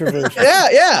 a miniature version.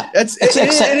 Yeah.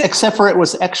 Except for it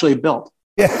was actually built.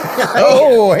 Yeah.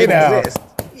 Hey now.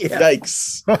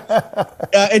 Yikes.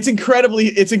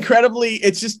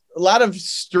 It's just a lot of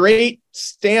straight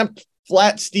stamped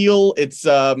flat steel. It's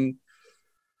the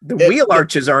wheel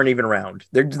arches aren't even round.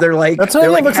 They're like, that's what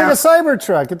it looks like a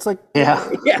Cybertruck. It's like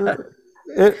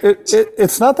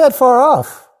it's not that far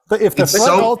off. But if the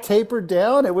front all tapered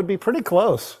down, it would be pretty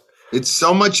close. It's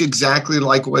so much exactly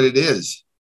like what it is.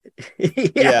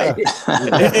 Yeah.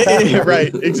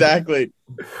 Right, exactly.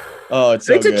 Oh, it's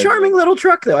a charming little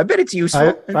truck, though. I bet it's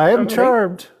useful. I am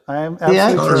charmed. I am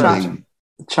absolutely charmed.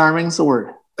 Charming's the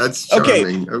word. That's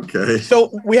charming. Okay.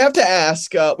 So we have to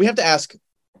ask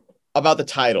about the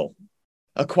title,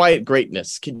 A Quiet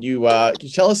Greatness. Can you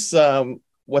tell us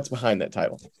what's behind that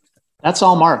title? That's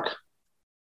all Mark.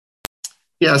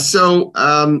 Yeah. So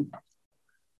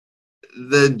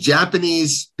the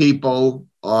Japanese people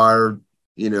are,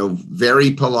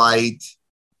 very polite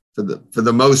for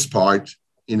the most part.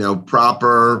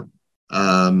 Proper,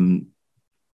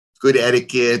 good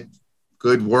etiquette,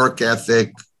 good work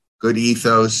ethic, good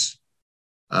ethos.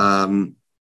 And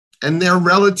they're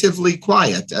relatively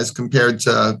quiet as compared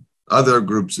to other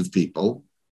groups of people.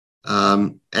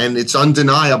 And it's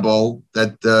undeniable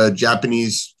that the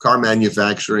Japanese car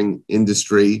manufacturing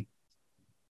industry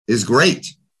is great.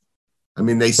 I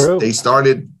mean, they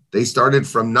started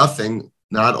from nothing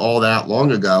not all that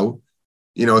long ago.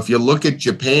 if you look at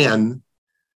Japan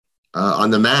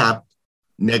on the map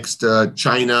next to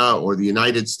China or the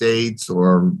United States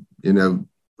or,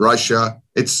 Russia,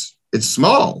 it's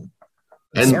small.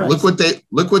 And look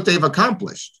what they've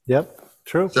accomplished. Yep.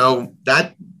 True. So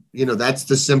that's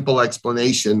the simple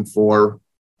explanation for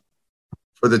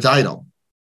the title.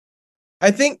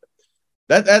 I think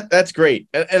that's great.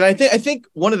 And I think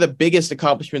one of the biggest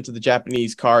accomplishments of the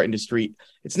Japanese car industry,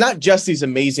 it's not just these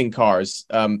amazing cars.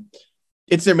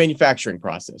 It's their manufacturing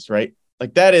process, right?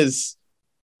 Like that is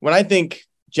when I think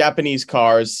Japanese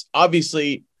cars,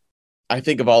 obviously I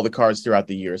think of all the cars throughout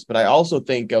the years, but I also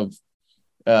think of,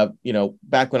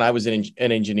 back when I was an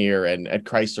engineer and at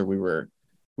Chrysler,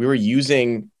 we were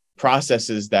using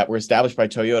processes that were established by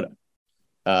Toyota.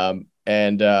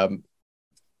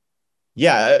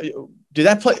 Did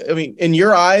that play, I mean, in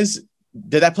your eyes,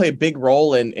 did that play a big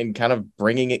role in kind of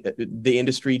bringing the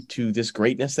industry to this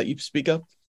greatness that you speak of?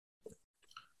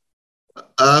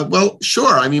 Well,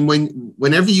 sure. I mean,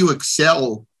 whenever you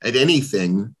excel at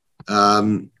anything,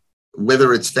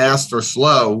 whether it's fast or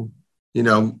slow,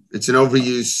 it's an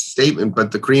overused statement,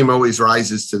 but the cream always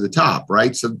rises to the top,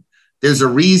 right? So there's a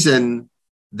reason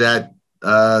that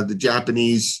the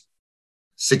Japanese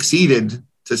succeeded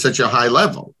to such a high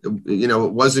level.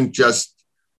 It wasn't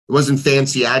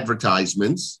fancy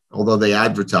advertisements, although they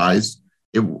advertised.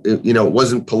 It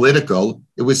wasn't political.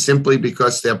 It was simply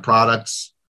because their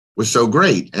products were so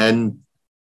great. And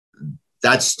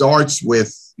that starts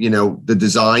with, the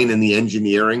design and the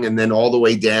engineering, and then all the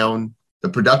way down the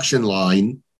production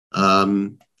line,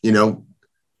 doing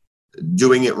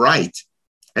it right.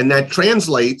 And that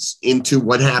translates into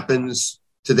what happens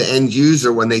to the end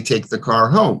user when they take the car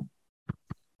home,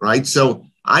 right? So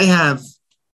I have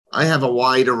a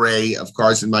wide array of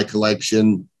cars in my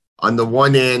collection. On the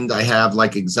one end, I have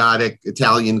like exotic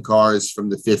Italian cars from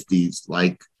the 50s,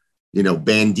 like,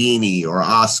 Bandini or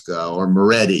Oscar or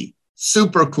Moretti,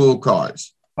 super cool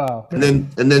cars. Wow. And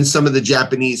then some of the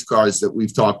Japanese cars that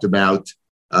we've talked about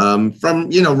from,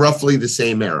 roughly the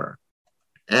same era.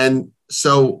 And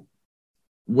so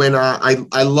when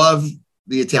I love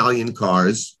the Italian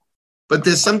cars, but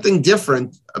there's something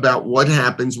different about what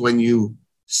happens when you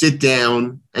sit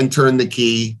down and turn the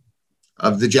key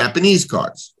of the Japanese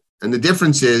cars. And the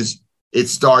difference is it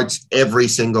starts every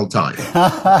single time,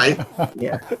 right?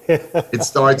 Yeah. It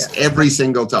starts every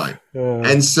single time.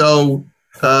 And so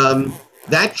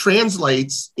that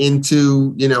translates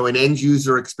into, an end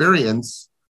user experience.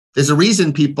 There's a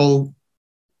reason people,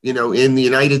 in the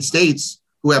United States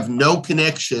who have no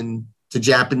connection to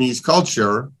Japanese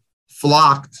culture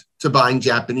flocked to buying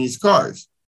Japanese cars.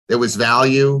 There was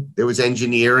value, there was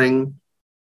engineering,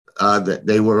 that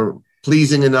they were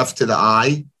pleasing enough to the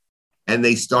eye, and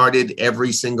they started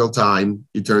every single time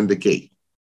you turned the key.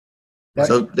 Right.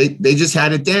 So they just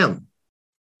had it down.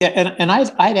 Yeah, and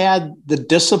I'd add the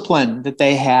discipline that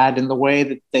they had in the way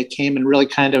that they came and really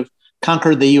kind of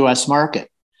conquered the U.S.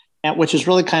 market, and which is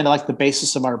really kind of like the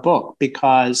basis of our book,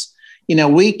 because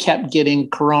we kept getting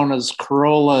Corollas,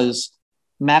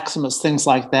 Maximas, things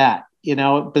like that.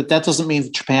 But that doesn't mean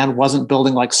that Japan wasn't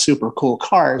building like super cool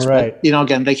cars. Right. But,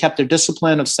 again, they kept their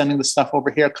discipline of sending the stuff over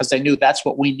here because they knew that's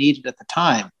what we needed at the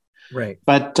time. Right.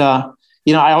 But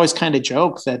I always kind of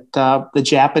joke that the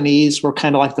Japanese were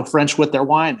kind of like the French with their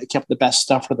wine. They kept the best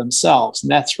stuff for themselves.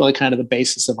 And that's really kind of the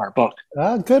basis of our book.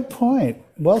 Good point.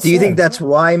 Well said. Do you think that's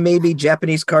why maybe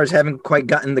Japanese cars haven't quite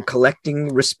gotten the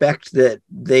collecting respect that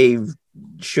they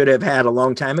should have had a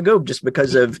long time ago, just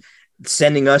because of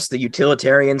sending us the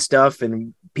utilitarian stuff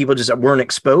and people just weren't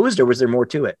exposed, or was there more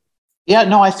to it? Yeah,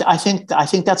 no, I think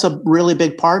that's a really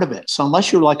big part of it. So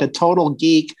unless you're like a total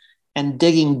geek and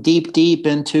digging deep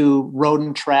into road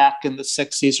and track in the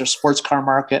 60s or sports car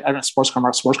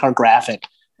graphic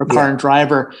or car and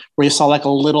driver, where you saw like a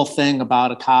little thing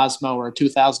about a Cosmo or a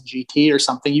 2000 GT or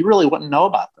something, you really wouldn't know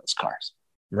about those cars.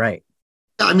 Right.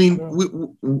 I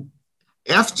mean,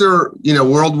 after,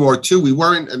 World War II, we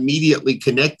weren't immediately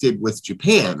connected with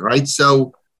Japan, right?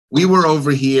 So we were over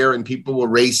here and people were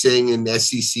racing in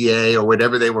SCCA or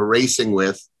whatever they were racing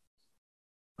with.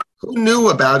 Who knew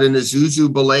about an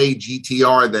Isuzu Belay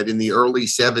GTR that in the early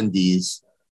 70s,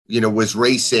 was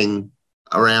racing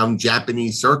around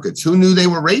Japanese circuits? Who knew they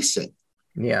were racing?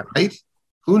 Yeah. Right?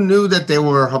 Who knew that they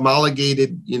were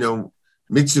homologated,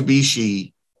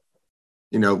 Mitsubishi,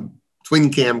 twin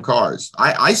cam cars?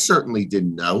 I certainly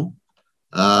didn't know.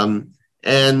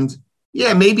 And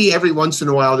yeah, maybe every once in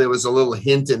a while there was a little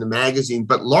hint in the magazine,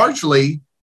 but largely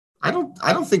I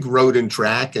don't think Road and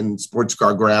Track and Sports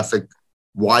Car Graphic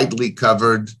widely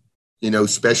covered,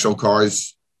 special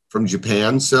cars from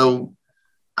Japan. So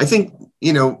I think,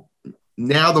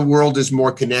 now the world is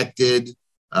more connected.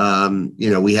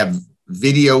 We have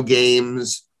video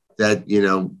games that,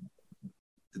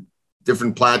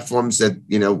 different platforms that,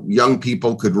 young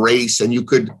people could race, and you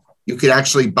could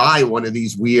actually buy one of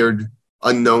these weird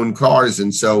unknown cars.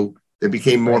 And so there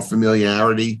became more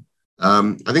familiarity.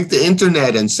 I think the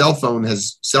internet and cell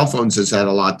phones has had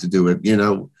a lot to do with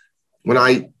it. When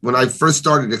I first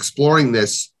started exploring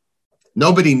this,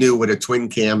 nobody knew what a twin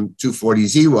cam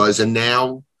 240Z was. And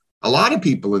now a lot of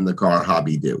people in the car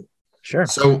hobby do. Sure.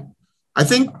 So I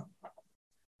think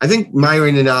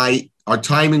Myron and our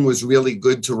timing was really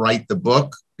good to write the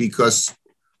book, because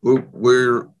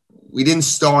we didn't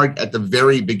start at the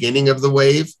very beginning of the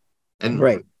wave,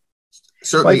 and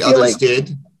certainly others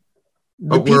did.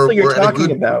 But we're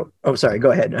talking about. Oh, sorry. Go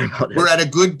ahead. We're at a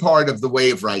good part of the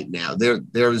wave right now.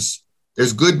 There's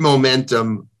good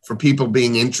momentum for people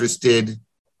being interested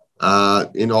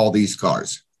in all these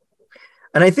cars.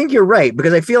 And I think you're right,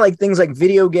 because I feel like things like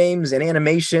video games and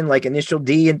animation, like Initial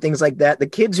D and things like that, the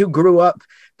kids who grew up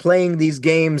playing these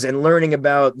games and learning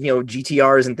about,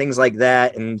 GTRs and things like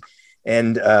that, and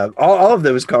all of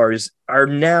those cars are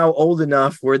now old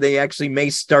enough where they actually may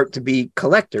start to be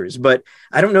collectors. But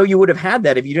I don't know you would have had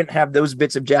that if you didn't have those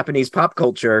bits of Japanese pop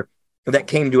culture that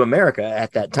came to America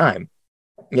at that time.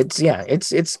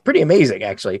 It's pretty amazing,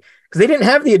 actually, because they didn't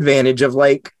have the advantage of,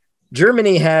 like,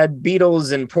 Germany had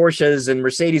Beetles and Porsches and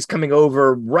Mercedes coming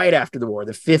over right after the war,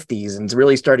 the 50s, and it's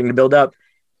really starting to build up.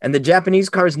 And the Japanese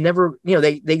cars never,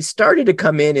 they started to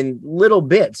come in little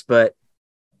bits, but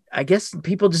I guess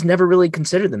people just never really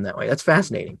considered them that way. That's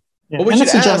fascinating. Yeah. And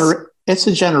it's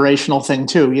a generational thing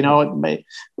too.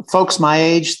 Folks my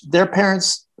age, their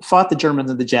parents fought the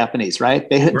Germans and the Japanese, right?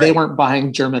 They weren't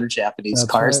buying German or Japanese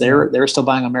cars. Right. They were still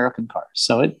buying American cars.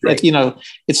 So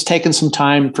it's taken some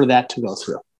time for that to go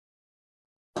through.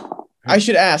 I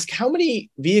should ask, how many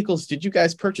vehicles did you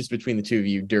guys purchase between the two of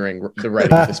you during the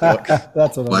writing of this book?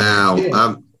 That's what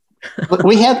wow.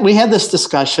 We had this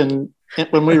discussion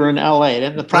when we were in LA,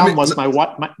 and the problem was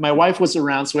my wife was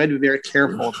around, so we had to be very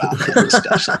careful about that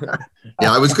discussion.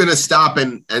 Yeah, I was going to stop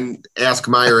and ask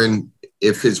Myron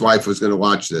if his wife was going to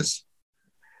watch this.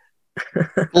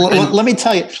 Let me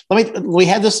tell you. We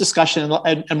had this discussion,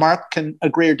 and Mark can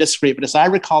agree or disagree, but as I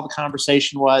recall, the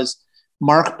conversation was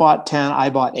Mark bought 10, I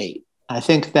bought 8. I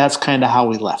think that's kind of how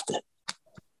we left it.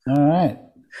 All right.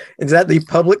 Is that the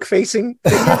public facing?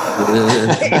 Yes,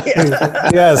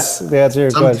 the answer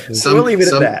to your question. We'll leave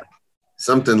it at that.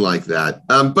 Something like that.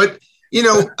 But,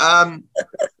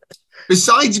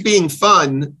 besides being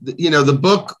fun, the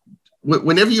book,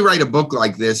 whenever you write a book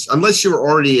like this, unless you're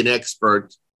already an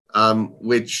expert,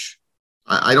 which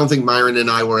I don't think Myron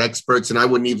and I were experts, and I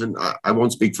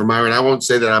won't speak for Myron. I won't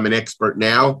say that I'm an expert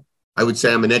now. I would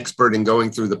say I'm an expert in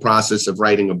going through the process of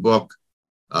writing a book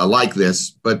like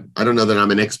this, but I don't know that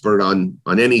I'm an expert on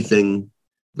anything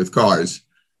with cars.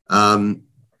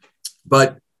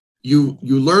 But you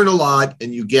learn a lot,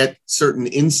 and you get certain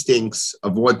instincts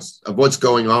of what's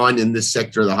going on in this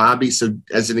sector of the hobby. So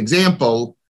as an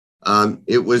example,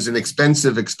 it was an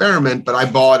expensive experiment, but I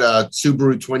bought a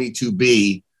Subaru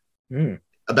 22B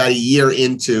about a year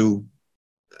into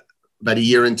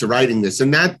writing this.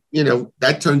 And that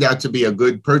turned out to be a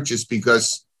good purchase,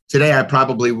 because today I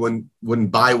probably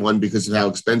wouldn't buy one because of how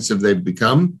expensive they've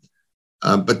become.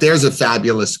 But there's a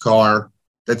fabulous car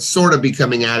that's sort of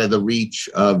becoming out of the reach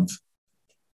of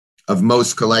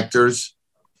most collectors.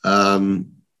 That's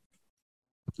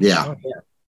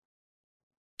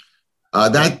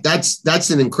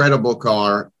an incredible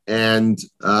car, and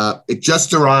it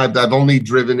just arrived. I've only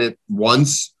driven it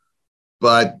once,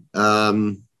 but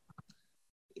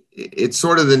it's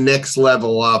sort of the next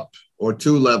level up, or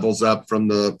 2 levels up from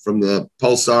the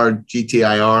Pulsar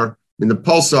GTIR. I mean, the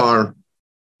Pulsar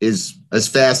is as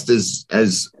fast as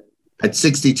at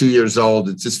 62 years old.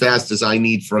 It's as fast as I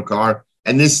need for a car,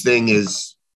 and this thing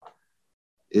is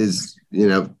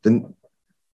the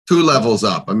 2 levels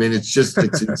up. I mean,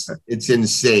 it's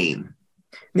insane.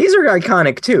 These are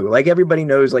iconic too. Like, everybody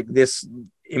knows, like, this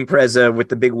Impreza with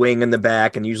the big wing in the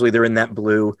back, and usually they're in that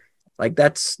blue. Like,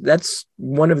 that's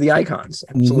one of the icons.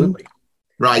 Absolutely.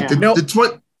 Right. Yeah.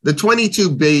 The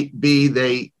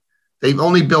 22B, they've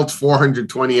only built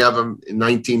 420 of them in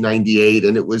 1998,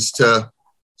 and it was to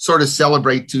sort of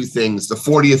celebrate 2 things: the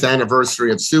 40th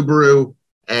anniversary of Subaru,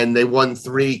 and they won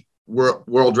 3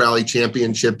 World Rally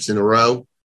Championships in a row.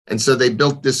 And so they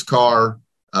built this car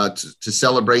to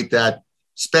celebrate that.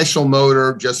 Special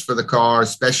motor just for the car,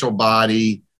 special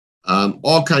body,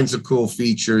 all kinds of cool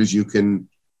features. You can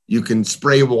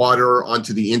spray water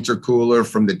onto the intercooler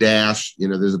from the dash.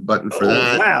 There's a button for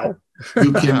that. Wow.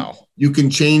 You can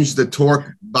change the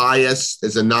torque bias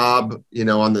as a knob,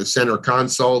 on the center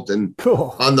console, and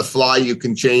on the fly you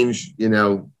can change,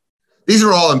 these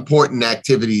are all important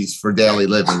activities for daily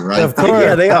living, right? Of course.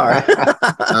 Yeah, they are.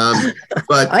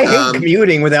 But I hate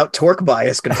commuting without torque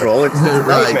bias control. It's a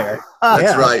nightmare.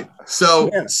 That's right.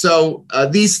 So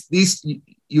these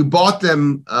you bought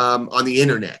them on the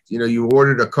internet. You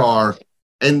ordered a car,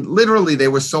 and literally they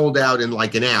were sold out in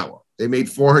like an hour. They made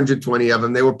 420 of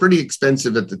them. They were pretty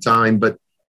expensive at the time, but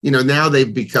now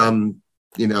they've become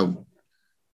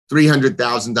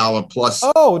 $300,000 plus.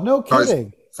 Oh, no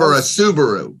kidding. For a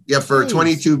Subaru, for a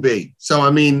 22B. So,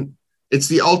 it's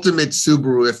the ultimate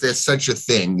Subaru, if there's such a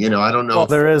thing. I don't know. Well,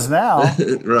 there is now.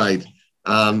 Right.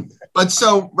 But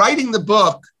so writing the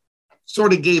book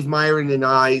sort of gave Myron and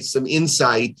I some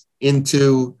insight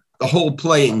into the whole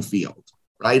playing field,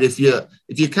 right? If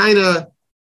you've kind of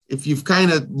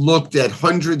looked at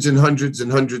hundreds and hundreds and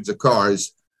hundreds of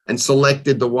cars and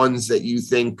selected the ones that you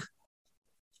think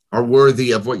are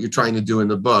worthy of what you're trying to do in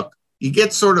the book, you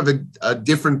get sort of a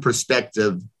different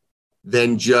perspective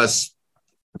than just,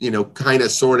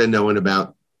 sort of knowing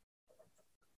about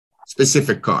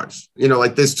specific cars,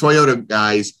 like this Toyota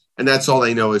guys, and that's all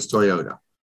they know is Toyota.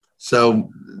 So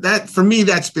that, for me,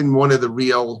 that's been one of the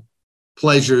real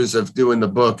pleasures of doing the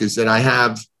book, is that I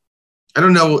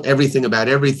don't know everything about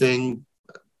everything,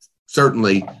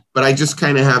 certainly, but I just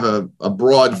kind of have a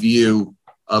broad view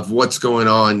of what's going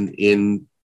on in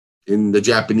the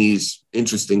Japanese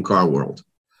interesting car world.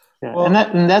 Yeah. Well,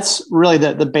 and that's really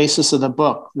the basis of the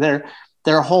book. Their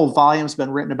whole volume's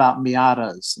been written about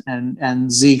Miatas and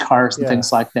Z cars and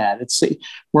things like that.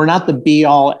 We're not the be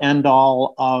all end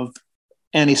all of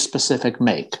any specific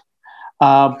make,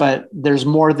 but there's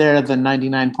more there than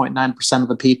 99.9% of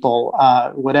the people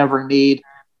would ever need,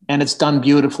 and it's done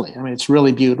beautifully. It's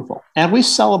really beautiful, and we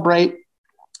celebrate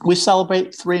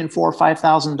 $3,000 and $4,000 or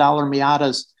 $5,000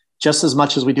 Miatas just as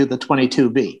much as we do the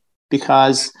 22B,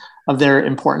 because of their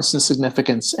importance and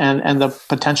significance and the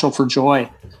potential for joy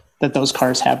that those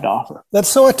cars have to offer. That's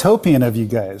so utopian of you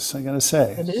guys, I gotta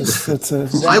say.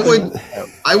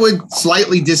 I would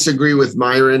slightly disagree with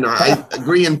Myron. I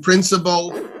agree in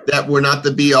principle that we're not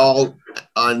the be all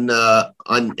on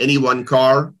any one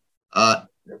car,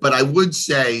 but I would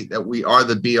say that we are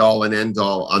the be all and end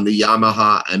all on the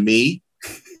Yamaha Ami.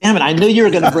 Damn it! I knew you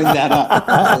were going to bring that up.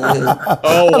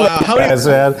 Oh wow! How many?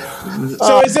 Man.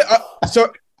 So is it?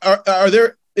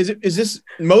 Is this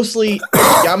mostly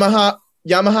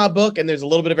Yamaha book, and there's a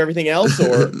little bit of everything else,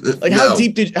 or like how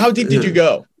deep did you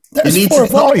go? There's 4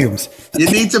 volumes. You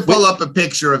need to pull up a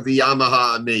picture of the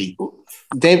Yamaha Ami.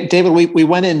 David, we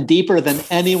went in deeper than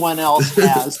anyone else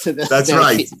has to this. That's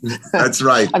right. That's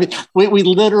right. We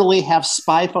literally have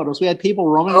spy photos. We had people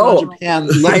roaming around Japan.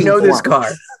 I know this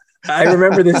car. I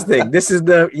remember this thing. This is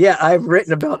I've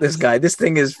written about this guy. This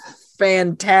thing is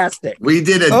fantastic. We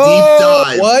did a deep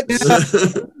dive. What? It's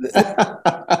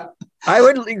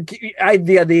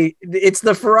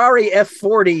the Ferrari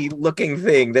F40 looking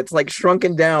thing that's like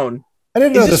shrunken down. I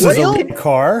didn't know this was a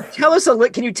car.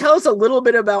 Can you tell us a little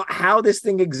bit about how this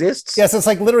thing exists? Yes, it's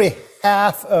like literally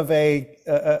half of an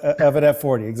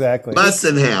F40, exactly. Less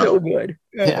than half. So good.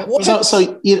 Yeah. So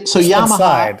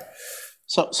Yamaha.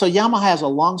 So Yamaha has a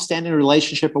long-standing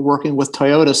relationship of working with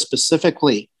Toyota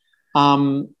specifically.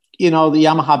 The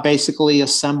Yamaha basically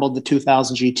assembled the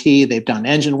 2000 GT. They've done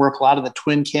engine work, a lot of the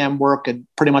twin cam work, and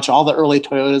pretty much all the early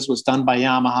Toyotas was done by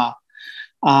Yamaha.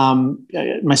 My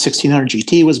 1600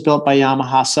 GT was built by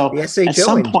Yamaha. So the SHO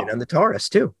engine on the Taurus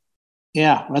too.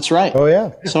 Yeah, that's right. Oh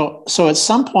yeah. So at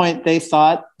some point they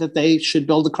thought that they should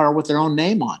build a car with their own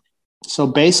name on. So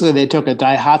basically they took a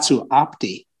Daihatsu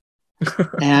Opti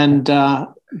and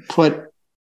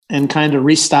kind of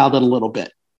restyled it a little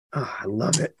bit. Oh, I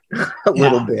love it.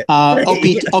 Little bit.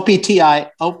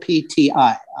 OPTI,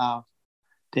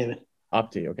 David.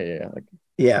 Opti, okay, yeah.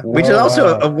 Yeah, which is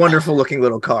also a wonderful looking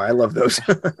little car. I love those.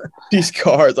 These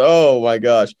cars, oh my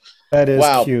gosh. That is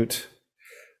cute.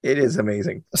 It is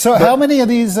amazing. So how many of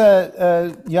these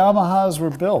Yamahas were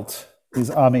built?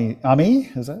 These Ami,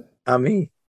 is that?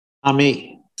 Ami.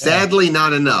 Sadly,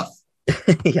 not enough.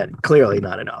 Yeah, clearly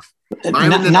not enough.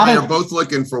 Myron and I are both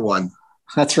looking for one.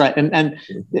 That's right. And if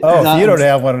you don't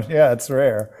have one, yeah, it's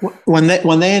rare. When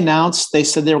they announced, they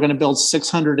said they were going to build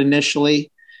 600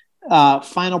 initially.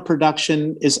 Final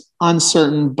production is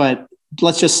uncertain, but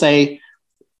let's just say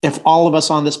if all of us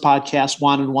on this podcast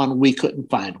wanted one, we couldn't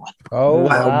find one. Oh,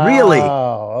 wow. Really?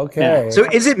 Okay. Yeah. So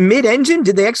is it mid-engine?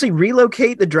 Did they actually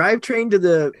relocate the drivetrain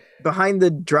to behind the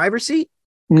driver's seat?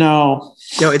 No,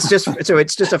 it's just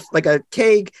like a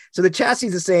K. So the chassis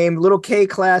is the same, little K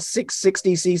class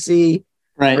 660cc.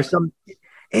 Right. Or some.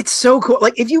 It's so cool.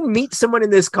 Like if you meet someone in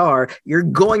this car, you're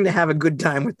going to have a good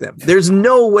time with them. There's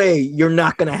no way you're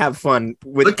not going to have fun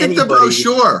with anybody. Look at the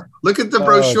brochure. Look at the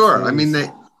brochure. Geez. I mean,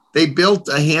 they built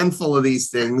a handful of these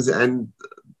things and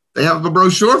they have a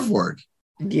brochure for it.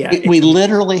 Yeah. We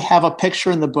literally have a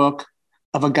picture in the book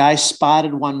of a guy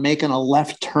spotted one making a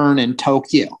left turn in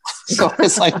Tokyo. So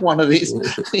it's like one of these,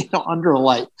 under a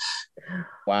light.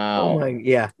 Wow.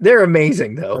 Yeah. They're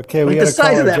amazing though. Okay. Like, the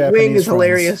size of that wing is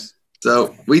hilarious.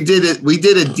 So we did it. We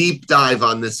did a deep dive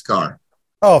on this car.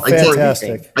 Oh,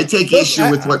 fantastic. I take issue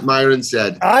with what Myron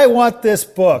said. I want this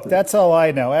book. That's all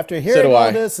I know. After hearing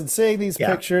all this and seeing these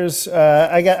pictures,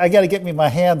 I got to get me my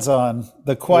hands on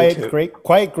the quiet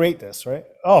greatness, right?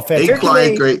 Oh, fantastic. A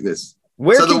quiet greatness.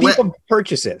 Where can people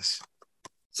purchase this?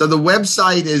 So the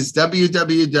website is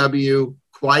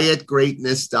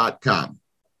www.quietgreatness.com.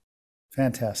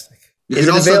 Fantastic. You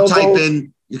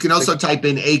can also type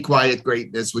in A Quiet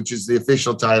Greatness, which is the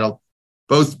official title.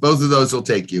 Both of those will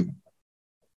take you.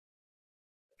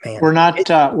 Man. We're not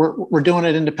we're doing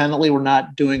it independently. We're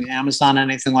not doing Amazon,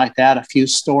 anything like that. A few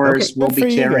stores will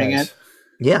be carrying it.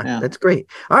 Yeah, that's great.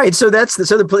 All right, so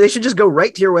they should just go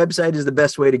right to your website is the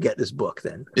best way to get this book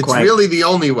then. It's really the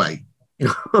only way.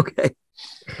 Okay.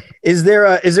 Is there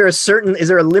a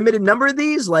limited number of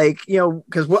these? Like,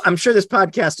 because I'm sure this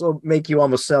podcast will make you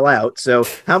almost sell out. So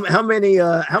how many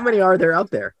are there out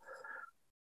there?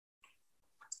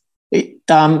 We're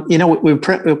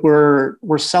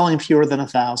selling fewer than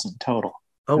 1,000 total.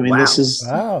 Oh, I mean,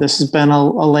 wow. This has been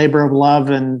a labor of love,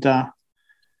 and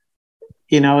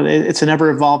it's an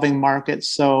ever evolving market.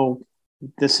 So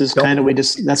this is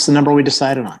that's the number we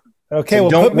decided on. Okay, so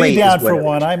well, put me down for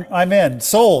one. I'm in.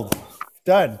 Sold.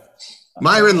 Done.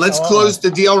 Myron, let's close the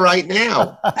deal right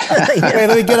now. Hey,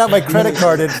 let me get out my credit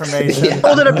card information.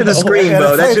 Hold it up to the screen,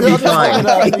 Beau. That should be fine.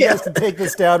 You guys can take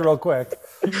this down real quick.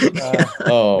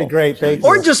 Be great. Thank you.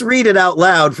 Or just read it out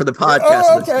loud for the podcast.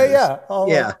 Oh, okay,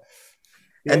 yeah.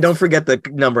 And don't forget the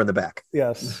number in the back.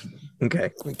 Yes.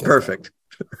 Okay, perfect.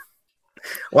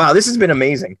 Wow, this has been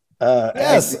amazing.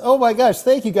 Yes. Oh my gosh.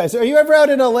 Thank you guys. Are you ever out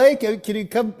in LA? Can you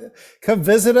come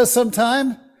visit us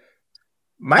sometime?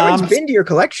 Myron's been to your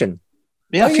collection.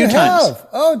 Yeah, a few times.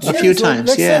 Oh, geez. A few times.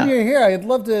 Next time you're here, I'd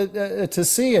love to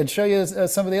see and show you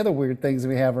some of the other weird things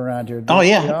we have around here. Oh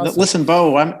yeah, awesome. Listen,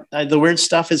 Beau. The weird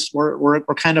stuff is we're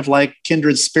kind of like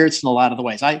kindred spirits in a lot of the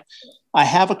ways. I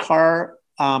have a car,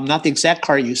 not the exact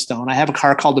car you own. I have a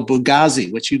car called a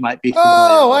Bugatti, which you might be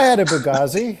familiar with. I had a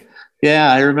Bugatti.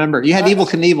 Yeah, I remember. You had Evel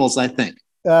Knievel's, I think.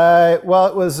 Well,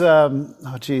 it was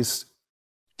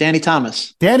Danny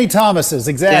Thomas. Danny Thomas's,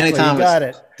 exactly. Danny Thomas. You got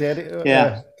it.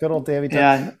 Good old Danny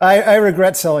Thomas. Yeah. I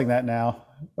regret selling that now.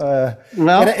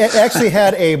 It actually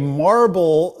had a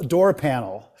marble door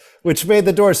panel, which made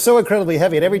the door so incredibly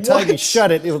heavy. And every time you shut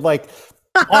it, it would like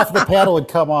off the panel would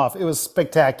come off. It was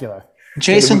spectacular.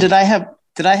 Jason, did I have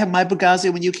my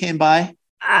Bugatti when you came by?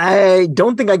 I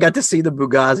don't think I got to see the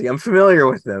Bugatti. I'm familiar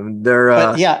with them. They're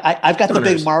I've got the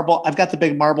big marble. I've got the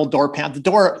big marble door panel. The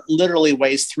door literally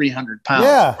weighs 300 pounds.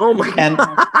 Yeah. Oh my. And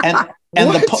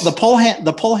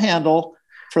the pull handle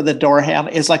for the door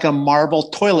handle is like a marble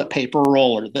toilet paper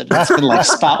roller that's been like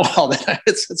spot welded.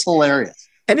 It's hilarious.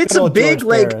 And it's a big,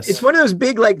 it's one of those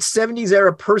big, 70s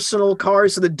era personal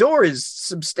cars. So the door is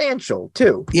substantial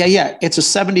too. Yeah. It's a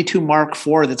 72 Mark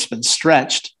IV that's been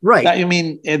stretched. Right. I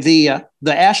mean, the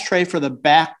ashtray for the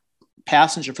back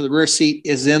passenger for the rear seat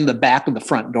is in the back of the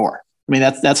front door. I mean,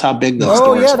 that's how big those doors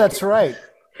are. Oh, yeah, that's right.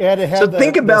 And it had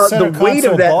think about the weight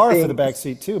of that bar thing for the back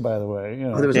seat too, by the way.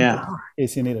 There was a bar. In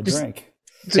case you need a drink.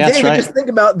 So David, just think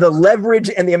about the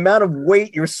leverage and the amount of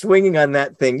weight you're swinging on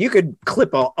that thing. You could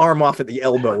clip an arm off at the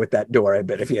elbow with that door, I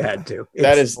bet, if you had to.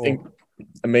 That is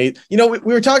amazing. We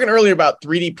were talking earlier about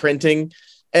 3D printing,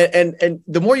 and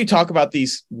the more you talk about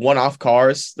these one-off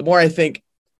cars, the more I think,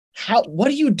 what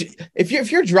do you do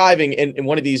if you're driving in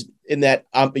one of these, in that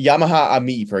Yamaha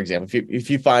Ami, for example,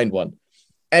 if you find one,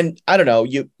 and I don't know,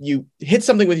 you hit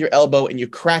something with your elbow and you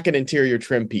crack an interior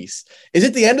trim piece. Is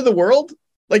it the end of the world?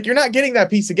 Like, you're not getting that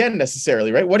piece again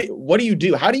necessarily, right? What do you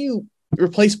do? How do you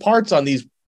replace parts on these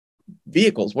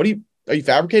vehicles? Are you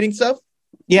fabricating stuff?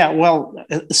 Yeah, well,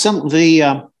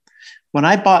 when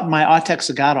I bought my Autech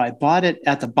Skoda, I bought it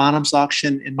at the Bonhams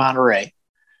auction in Monterey.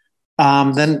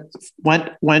 Then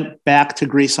went back to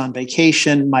Greece on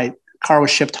vacation. My car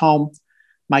was shipped home.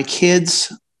 My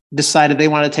kids decided they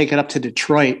wanted to take it up to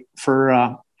Detroit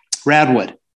for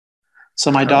Radwood. So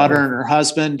my daughter and her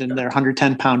husband and their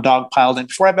 110-pound dog piled in.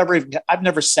 Before I've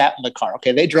never sat in the car.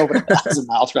 Okay, they drove it 1,000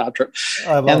 miles round trip,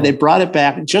 and they brought it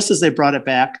back. Just as they brought it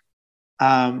back,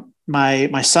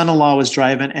 my son-in-law was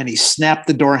driving, and he snapped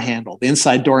the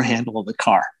inside door handle of the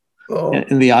car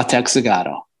in the Autec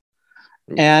Zagato.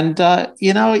 And,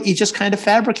 you just kind of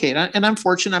fabricate. And I'm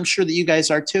fortunate, I'm sure that you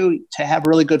guys are too, to have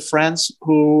really good friends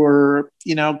who are,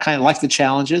 kind of like the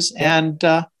challenges. And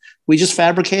we just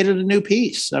fabricated a new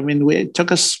piece. I mean, it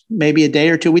took us maybe a day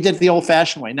or two. We did it the old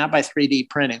fashioned way, not by 3D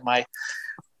printing.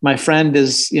 My friend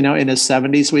is, in his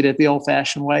 70s. We did it the old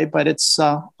fashioned way, but it's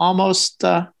you almost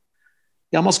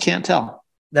can't tell.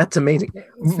 That's amazing.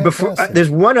 Before there's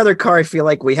one other car I feel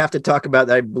like we have to talk about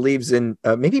that I believe's in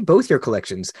maybe both your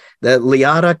collections, the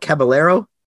Liata Caballero.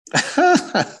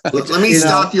 Let me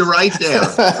stop you right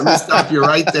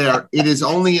there. It is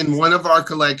only in one of our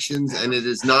collections, and it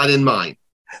is not in mine.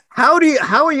 How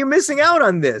are you missing out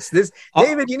on this?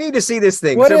 David, you need to see this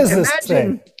thing. What is this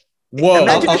thing? Whoa!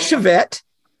 Imagine a Chevette.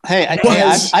 Hey,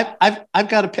 I've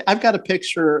got a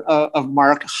picture of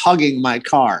Mark hugging my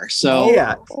car. So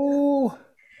yeah. Oh.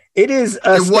 It is.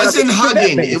 It wasn't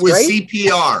hugging. It was right?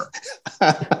 CPR.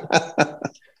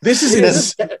 This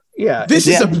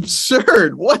is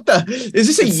absurd. What the? Is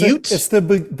this a Ute? It's the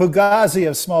Bugazzi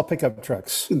of small pickup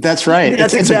trucks. That's right.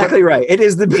 That's exactly right. It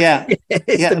is the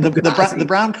the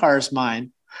brown car is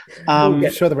mine.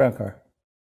 Show the brown car.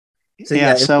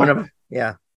 So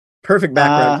perfect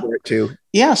background for it too.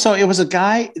 Yeah. So it was a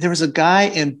guy. There was a guy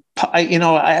in.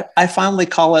 I fondly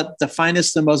call it the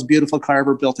finest and most beautiful car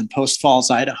ever built in Post Falls,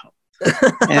 Idaho.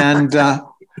 And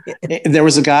there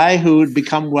was a guy who had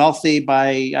become wealthy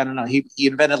by, I don't know, he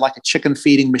invented like a chicken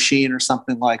feeding machine or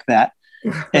something like that.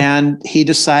 And he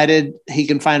decided he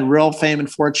can find real fame and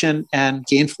fortune and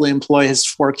gainfully employ his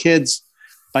 4 kids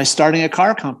by starting a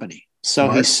car company.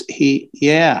 So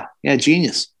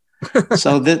genius.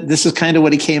 So this is kind of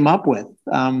what he came up with.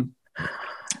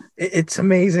 It's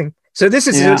amazing. So this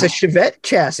is it's a Chevette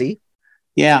chassis.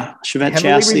 Yeah, Chevette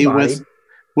chassis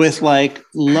with like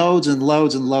loads and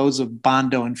loads and loads of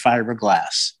Bondo and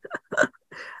fiberglass.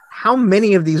 How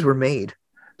many of these were made?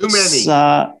 Too many.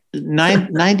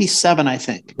 97, I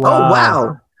think. Wow. Oh,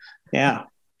 wow. Yeah.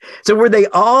 So were they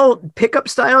all pickup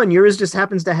style, and yours just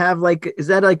happens to have is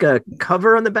that like a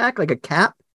cover on the back, like a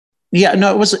cap? Yeah,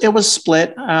 no, it was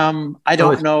split. I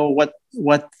don't know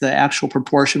what the actual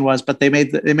proportion was, but they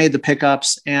made the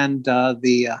pickups and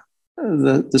the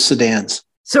sedans.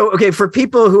 So, okay, for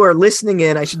people who are listening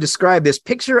in, I should describe this.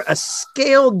 Picture a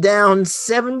scaled down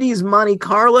 70s Monte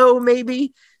Carlo,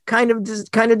 maybe kind of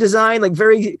design, like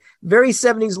very, very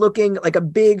 70s looking, like a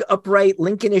big upright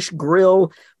Lincolnish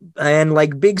grille and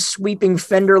like big sweeping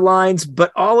fender lines,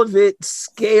 but all of it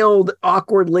scaled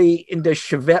awkwardly into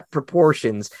Chevette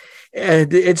proportions.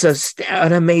 And it's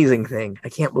an amazing thing. I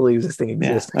can't believe this thing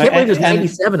exists. I can't believe there's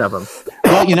 97 of them.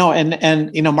 Well,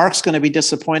 and Mark's going to be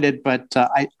disappointed, but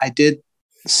I did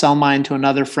sell mine to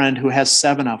another friend who has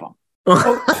 7 of them.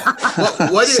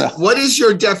 What is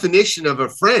your definition of a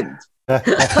friend?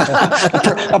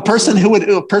 a person who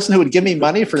would give me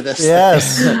money for this.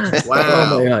 Yes. Wow.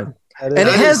 Oh my God. And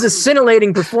it has the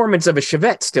scintillating performance of a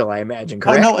Chevette still, I imagine,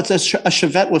 correct? Oh, no, it's a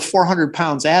Chevette with 400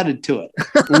 pounds added to it.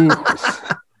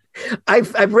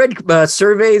 I've read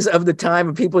surveys of the time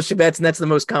of people's Chevettes, and that's the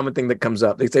most common thing that comes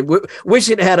up. They say, wish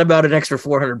it had about an extra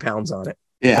 400 pounds on it.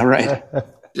 Yeah, right.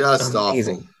 Just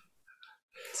amazing.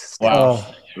 Wow.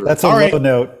 That's a low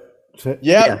note.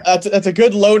 Yeah, that's a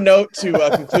good low note to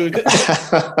conclude.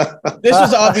 This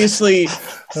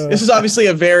is obviously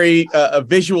a very a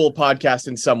visual podcast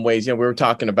in some ways. We were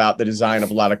talking about the design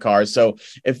of a lot of cars. So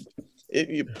if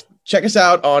you check us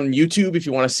out on YouTube if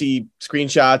you want to see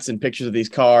screenshots and pictures of these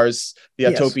cars, the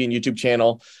Autopian YouTube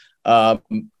channel. Or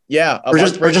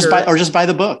just buy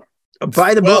the book.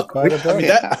 Buy the book. I mean,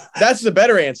 that's the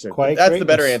better answer. That's the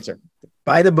better answer.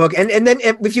 Buy the book. And then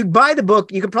if you buy the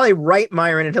book, you could probably write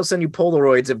Myron and he'll send you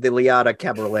Polaroids of the Liata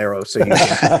Caballero so you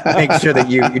can make sure that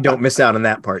you don't miss out on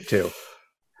that part too.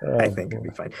 I think it'll be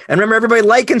fine. And remember, everybody,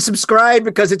 like and subscribe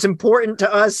because it's important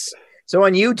to us. So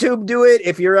on YouTube, do it.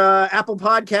 If you're Apple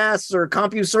Podcasts or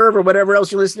CompuServe or whatever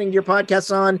else you're listening to your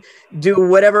podcasts on, do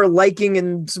whatever liking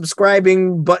and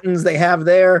subscribing buttons they have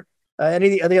there.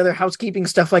 Any of the other housekeeping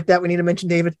stuff like that we need to mention,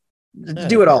 David?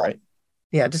 Do it all. Right.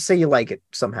 Yeah, just say you like it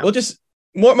somehow. Well, just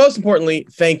most importantly,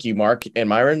 thank you, Mark and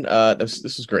Myron. This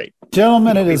was great.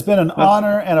 Gentlemen, it has been an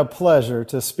honor and a pleasure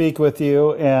to speak with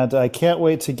you, and I can't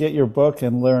wait to get your book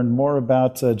and learn more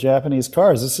about Japanese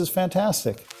cars. This is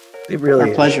fantastic. It really is.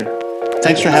 Our pleasure.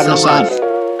 Thanks for having us on.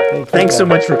 Thanks so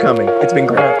much for coming. It's been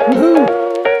great. Woohoo!